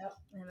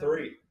 You know?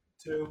 3,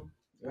 2,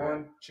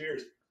 1.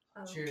 Cheers.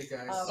 Oh. Cheers,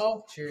 guys.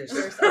 Oh. Cheers.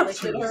 Cheers, I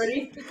licked it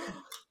already.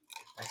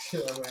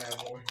 Actually, I'm gonna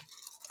have more.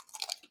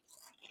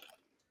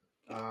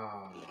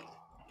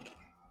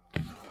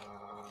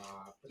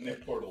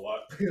 Nick poured a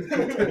lot. Put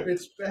that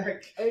bitch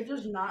back. It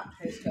does not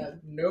taste good.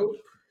 Nope.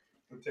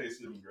 It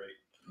tasted great.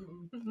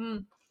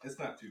 Mhm. It's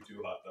not too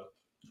hot though.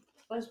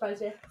 That's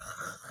spicy.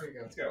 There you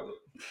go. It's got a little.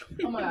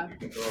 Oh my god. You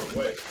can throw it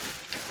away.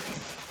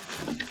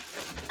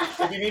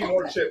 If you need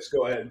more chips,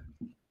 go ahead.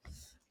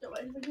 Don't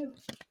mind if I do.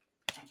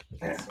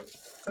 Yeah.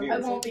 I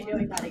won't be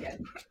doing that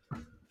again.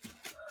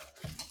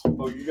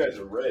 Oh, you guys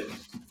are red.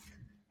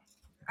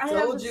 I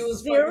Told have you it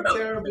was zero. fucking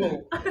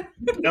terrible.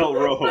 El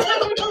Rojo.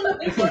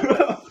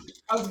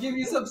 I was giving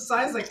you some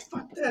signs like,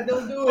 fuck that,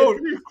 don't do Oh,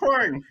 it. he's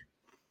crying.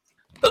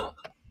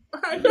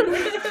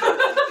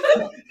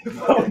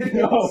 Oh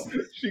no,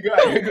 she got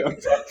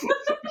hiccups.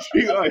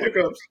 She got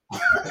hiccups.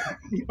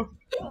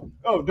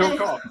 Oh, don't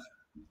cough.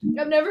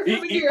 I'm never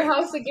coming to your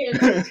house again.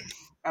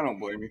 I don't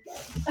blame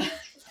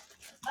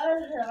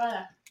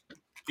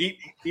you.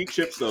 Eat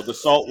chips though. The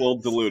salt will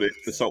dilute it.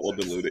 The salt will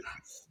dilute it.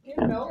 You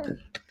know,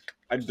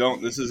 I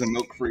don't. This is a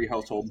milk-free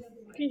household.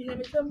 Can you hand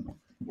me some?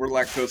 We're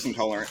lactose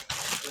intolerant.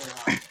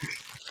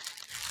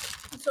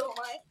 So am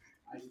I.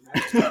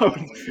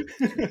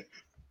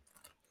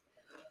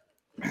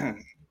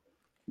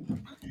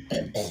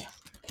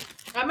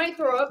 I might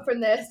throw up from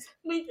this.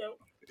 Me too.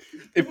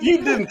 If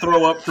you didn't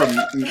throw up from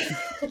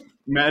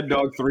Mad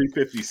Dog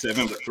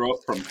 357, but throw up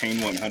from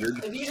Pain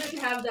 100. if you didn't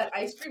have that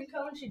ice cream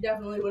cone, she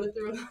definitely would have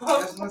threw it You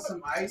up. guys want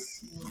some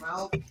ice in your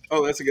mouth?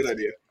 Oh, that's a good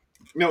idea.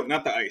 No,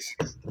 not the ice.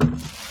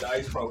 The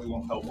ice probably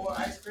won't help. More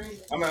ice cream?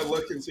 I'm gonna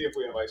look and see if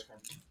we have ice cream.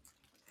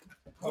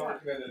 I'll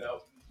recommend it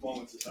out.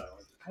 Moments of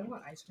silence. I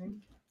want ice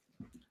cream.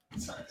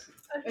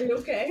 Are you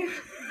okay?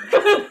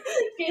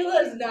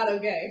 Kayla is not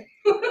okay.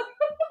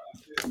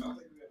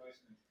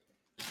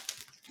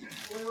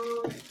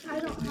 I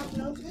don't have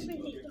no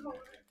heat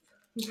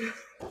tolerance.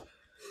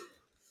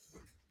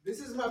 This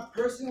is my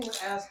personal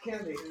ass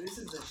candy. This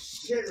is the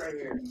shit right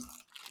here.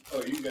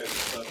 Oh, you guys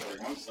are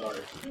suffering. I'm sorry.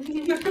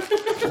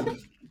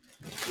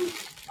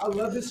 I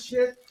love this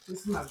shit.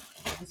 This is my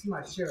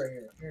shit right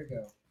here. Here we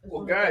go.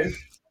 Well, guys,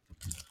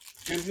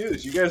 good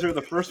news. You guys are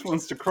the first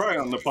ones to cry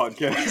on the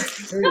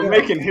podcast. Here we We're go.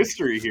 making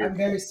history I'm here.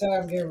 very sorry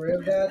I'm getting rid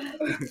of that.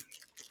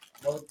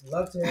 I would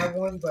love to have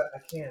one, but I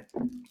can't.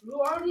 You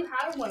already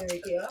had one,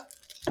 Nikita.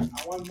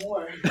 I want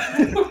more.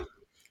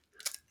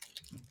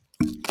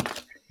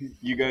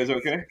 You guys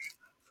okay?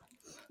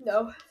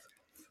 No.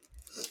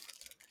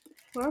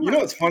 You know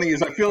what's funny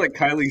is I feel like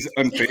Kylie's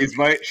unfazed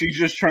by it. She's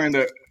just trying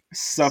to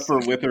suffer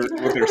with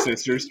her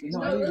sisters. You know,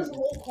 No, I this even-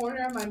 whole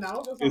corner of my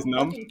mouth Is is on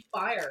numb? fucking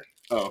fire.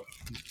 Oh,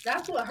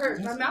 That's what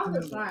hurts. My mouth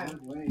is fine.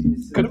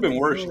 could have been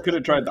worse. You could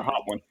have tried the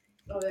hot one.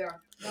 Oh, yeah.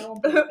 That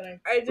won't be happening.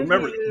 I just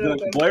Remember, needed it the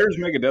open. Blair's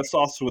Megadeth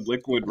sauce with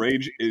liquid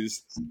rage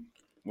is,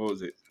 what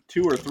was it,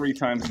 2 or 3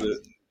 times the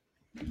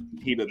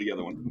heat of the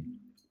other one.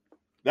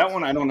 That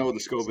one, I don't know what the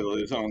Scoville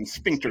is on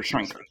Sphincter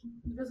Shrinker.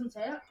 It doesn't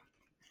say it.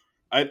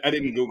 I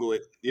didn't Google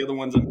it. The other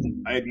ones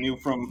I knew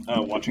from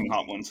watching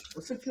Hot Ones.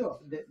 What's it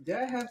feel? Did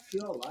I have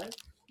feel alive?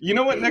 You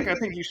know what, Nick? I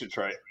think you should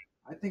try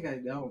I think I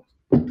don't.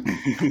 I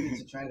need it.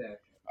 to try that.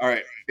 All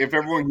right. If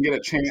everyone can get a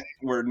chant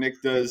where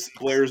Nick does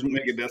Blair's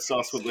Megadeth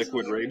sauce with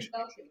liquid rage,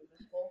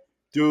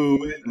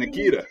 do it,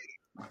 Nikita.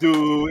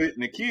 Do it,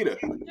 Nikita.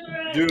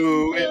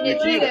 Do it,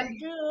 Nikita.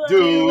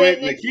 Do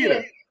it,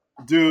 Nikita.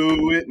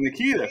 Do it,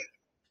 Nikita.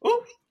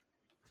 Oh.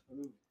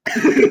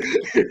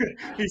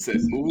 He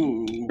says,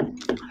 ooh.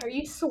 Are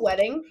you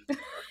sweating?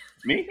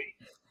 Me?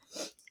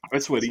 I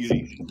sweat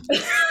easy.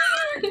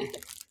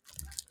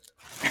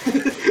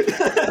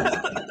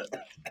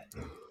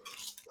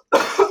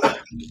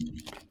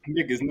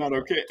 Nick is not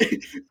okay.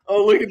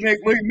 Oh, look at Nick.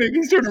 Look at Nick.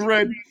 He's turning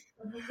red.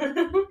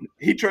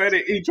 He tried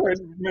it. He tried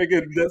to make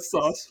a death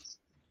sauce.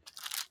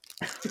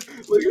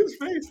 Look at his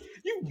face.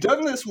 You've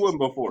done this one You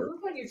before.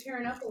 look like you're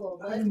tearing up a little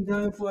I've bit. been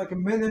done it for like a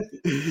minute.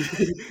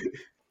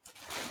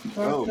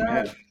 Oh,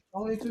 man.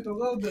 Only took a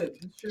little bit.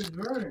 This shit's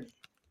burning.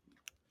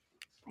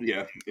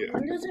 Yeah, yeah.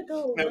 When does it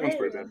go away? That one's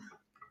pretty bad.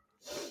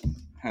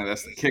 Ah,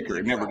 that's the kicker.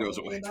 It never goes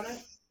away. About it?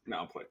 No,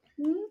 I'll play.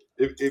 Hmm?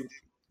 If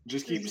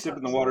just keep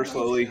sipping the water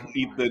slowly.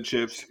 Eat the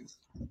chips.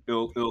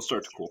 It'll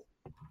start to cool.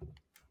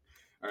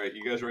 All right,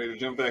 you guys ready to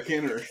jump back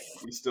in, or are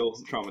we still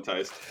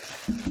traumatized?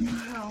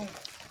 Wow.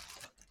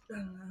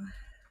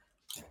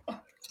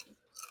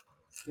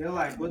 They're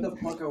like, what the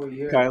fuck are we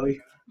here? Kylie,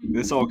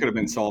 this all could have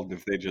been solved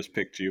if they just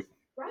picked you.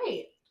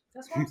 Right.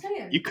 That's what I'm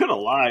saying. You could have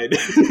lied. I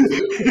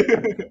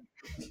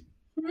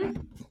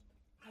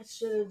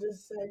should have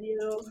just said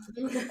you.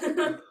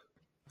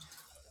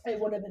 It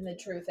would have been the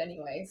truth,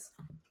 anyways.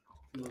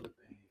 Feel the pain.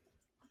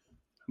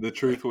 The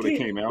truth would have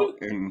came out,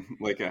 and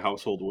like a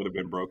household would have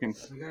been broken.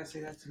 You gotta say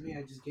that to me.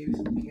 I just gave you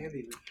some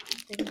candy.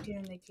 Thank you,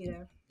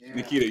 Nikita. Yeah.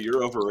 Nikita,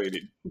 you're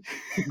overrated.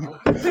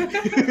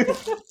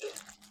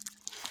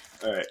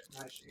 All right.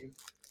 Not shame.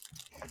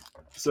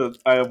 So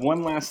I have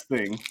one last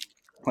thing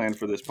planned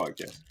for this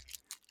podcast.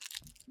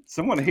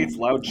 Someone hates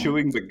loud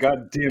chewing, but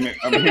god damn it,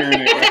 I'm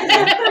hearing it right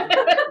now.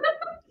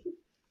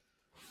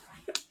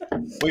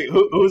 Wait,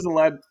 who's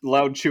the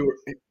loud chewer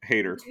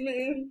hater?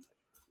 Me.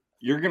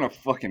 You're gonna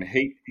fucking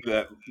hate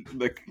that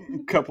the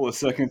couple of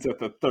seconds at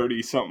the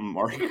 30-something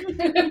mark.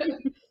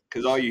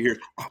 Because all you hear...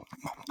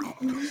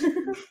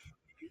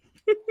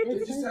 They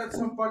just had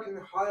some fucking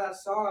hot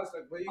ass sauce.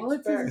 Like, what do you All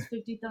it says expect? is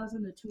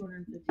 50,000 to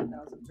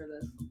 250,000 for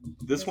this.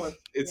 This one,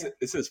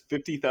 it says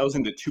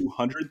 50,000 to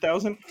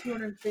 200,000.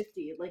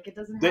 250. Like, it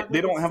doesn't They, have.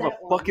 they like, don't have a set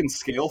one. fucking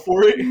scale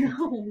for it.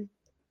 No.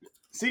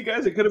 See,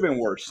 guys, it could have been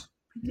worse.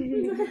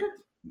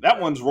 That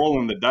one's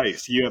rolling the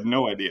dice. You have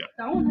no idea.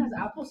 That one has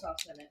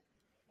applesauce in it.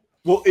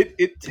 Well,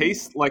 it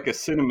tastes like a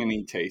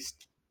cinnamony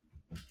taste.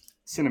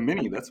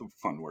 Cinnamony, that's a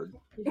fun word.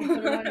 You can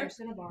put it on your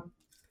Cinnabon.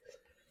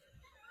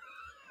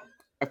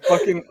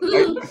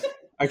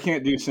 I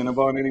can't do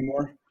Cinnabon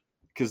anymore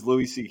because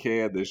Louis C.K.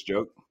 had this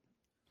joke.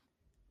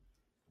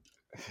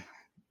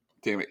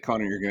 Damn it,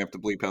 Connor, you're going to have to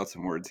bleep out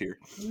some words here.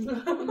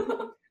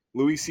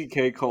 Louis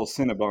C.K. calls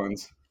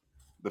Cinnabons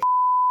the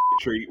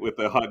treat with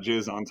the hot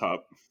jizz on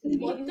top.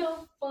 What the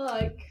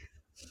fuck?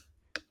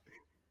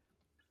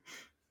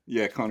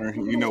 Yeah, Connor,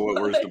 you know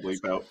what words to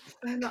bleep out.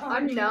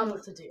 I'm numb.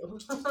 What to do.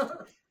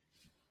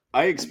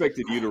 I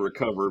expected you to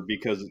recover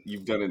because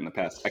you've done it in the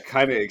past. I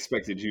kind of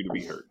expected you to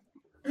be hurt.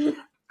 I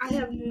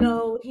have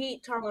no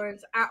heat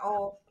tolerance at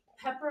all.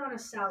 Pepper on a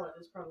salad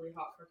is probably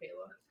hot for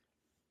Kayla.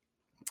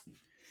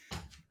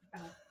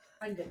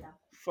 I'm good now.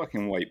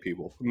 Fucking white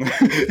people.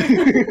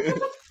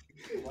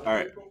 All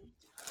right.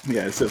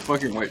 Yeah, it says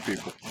fucking white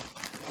people.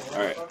 All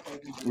right.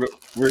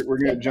 We're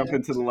going to jump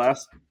into the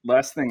last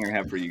thing I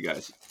have for you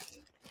guys.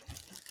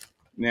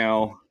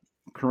 Now,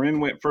 Corinne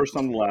went first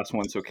on the last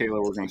one, so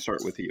Kayla, we're going to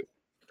start with you.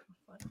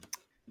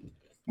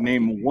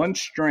 Name one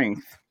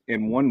strength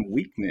and one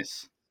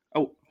weakness.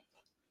 Oh,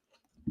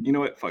 you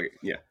know what? Fuck it.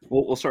 Yeah,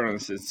 we'll start on a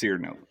sincere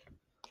note.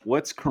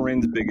 What's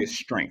Corinne's biggest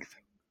strength?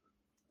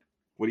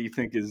 What do you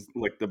think is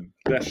like the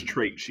best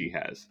trait she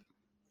has?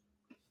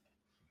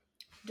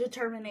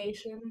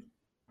 Determination.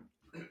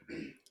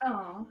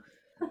 Oh.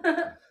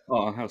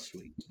 Oh, how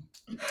sweet.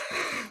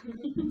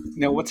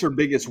 Now, what's her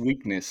biggest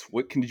weakness?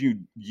 What can you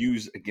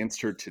use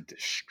against her to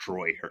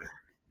destroy her?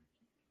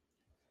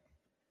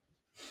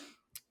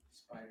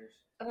 Spiders.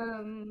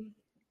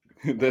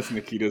 That's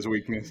Nikita's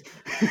weakness.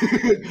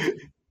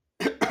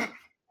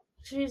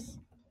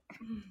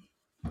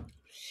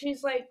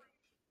 She's like,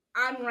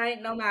 I'm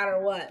right no matter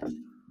what.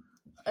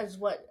 is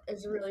what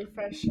is really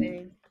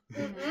frustrating.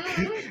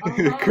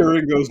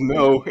 Corinne goes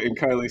no, and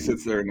Kylie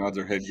sits there and nods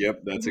her head.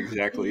 Yep, that's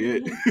exactly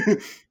it.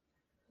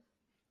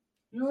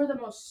 You're the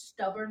most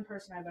stubborn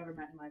person I've ever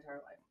met in my entire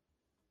life.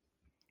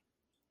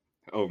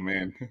 Oh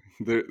man,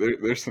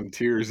 there's some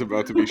tears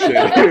about to be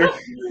shed here.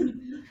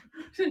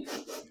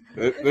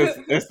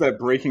 That's that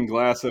breaking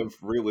glass of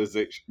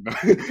realization.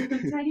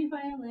 Tiny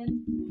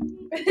violin.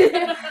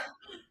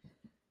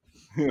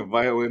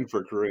 Violin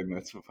for Corinne.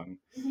 That's so funny.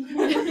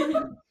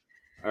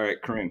 All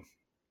right, Corinne.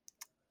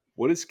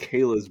 What is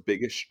Kayla's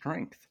biggest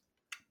strength?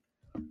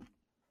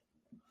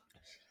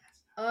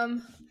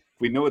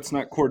 We know it's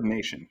not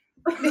coordination.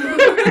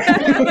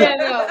 Yeah,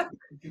 no.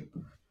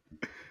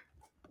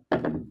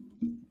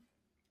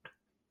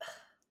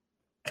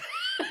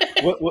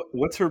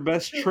 What's her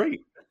best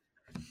trait?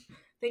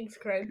 Thanks,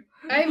 Craig.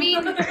 I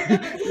mean,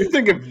 You're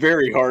thinking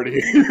very hard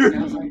here.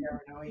 Sounds like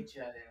never know each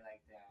other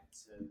like that.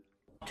 So.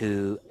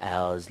 2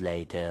 hours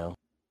later.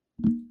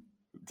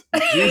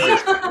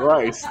 Jesus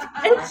Christ.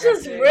 It's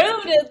just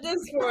rude at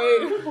this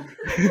point.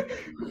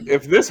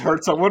 If this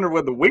hurts, I wonder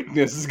what the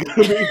weakness is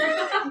going to be.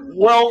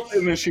 Well,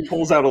 and then she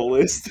pulls out a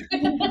list.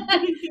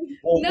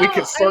 Well, we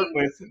could start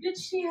with. Did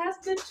she have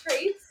good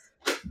traits?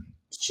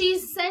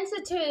 she's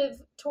sensitive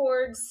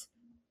towards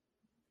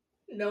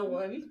No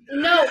one.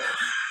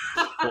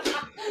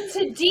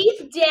 to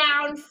deep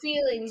down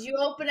feelings. You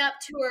open up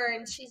to her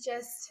and she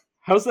just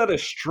How's that a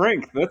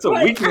strength? That's a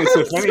weakness,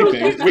 if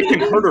anything. We can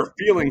hurt her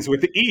feelings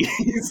with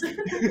ease.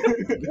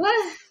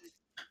 what?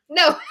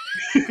 No.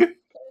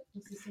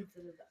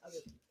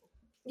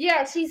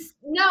 Yeah,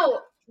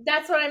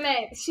 that's what I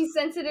meant. She's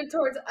sensitive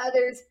towards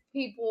others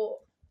people.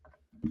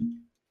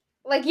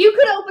 Like you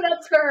could open up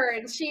to her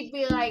and she'd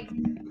be like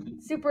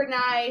super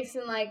nice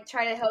and like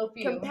try to help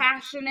you.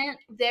 Compassionate.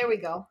 There we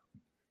go.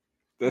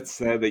 That's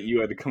sad that you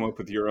had to come up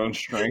with your own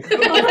strength.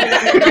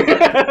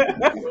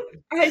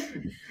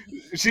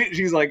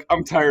 She's like,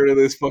 I'm tired of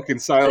this fucking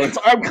silence.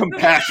 I'm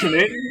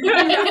compassionate.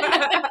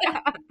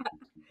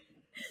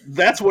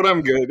 That's what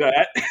I'm good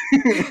at.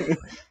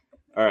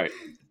 All right.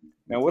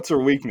 Now, what's her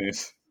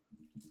weakness?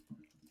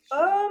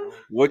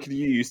 What could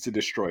you use to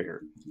destroy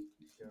her?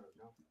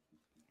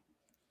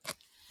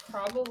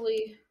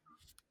 Probably,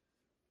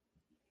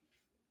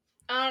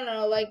 I don't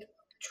know, like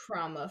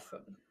trauma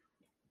from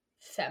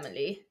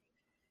family.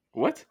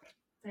 What?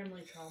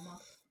 Family trauma.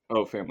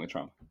 Oh, family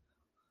trauma.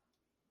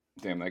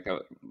 Damn, that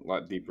got a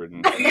lot deeper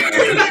than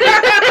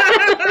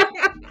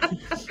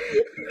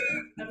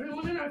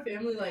Everyone in our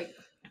family like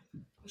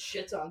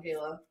shits on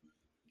Kayla.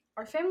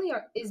 Our family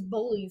is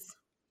bullies,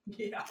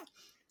 Yeah.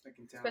 I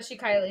can tell. especially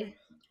Kylie.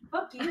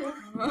 Fuck you.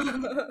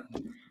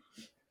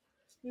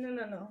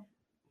 No.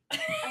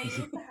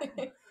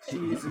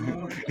 Jeez,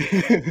 more.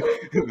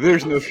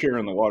 There's no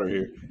sharing the water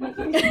here.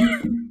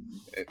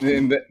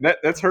 And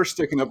that's her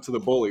sticking up to the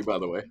bully, by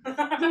the way.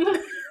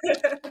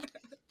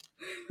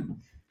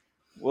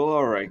 Well,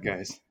 all right,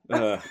 guys.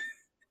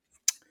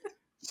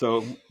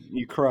 So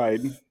you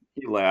cried,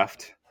 you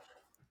laughed.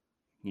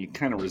 You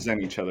kind of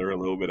resent each other a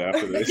little bit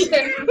after this.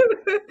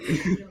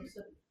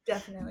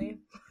 Definitely.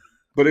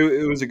 But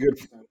it was a good,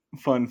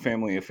 fun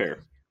family affair.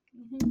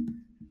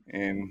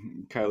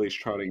 And Kylie's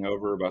trotting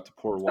over, about to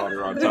pour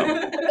water on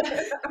top.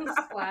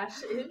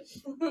 Splash it.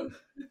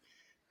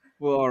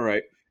 Well, all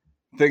right.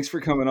 Thanks for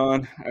coming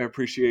on. I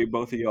appreciate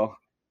both of y'all.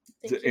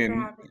 Thank you And- for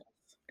having us.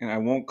 And I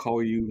won't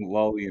call you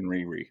Lolly and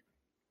Riri.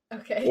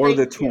 Okay. Or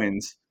the Thank you.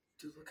 twins.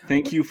 Dude, look how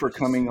Thank much you for we just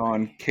coming said.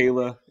 on,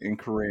 Kayla and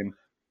Corinne,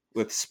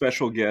 with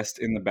special guest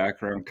in the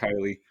background,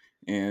 Kylie.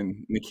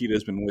 And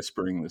Nikita's been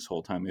whispering this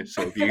whole time.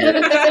 So if you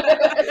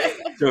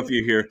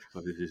hear,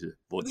 oh, this is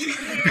what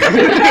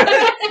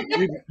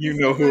you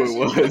know who it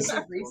was.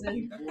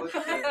 Reason. What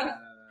the-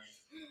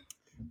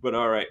 But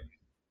all right.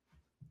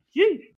 Yay.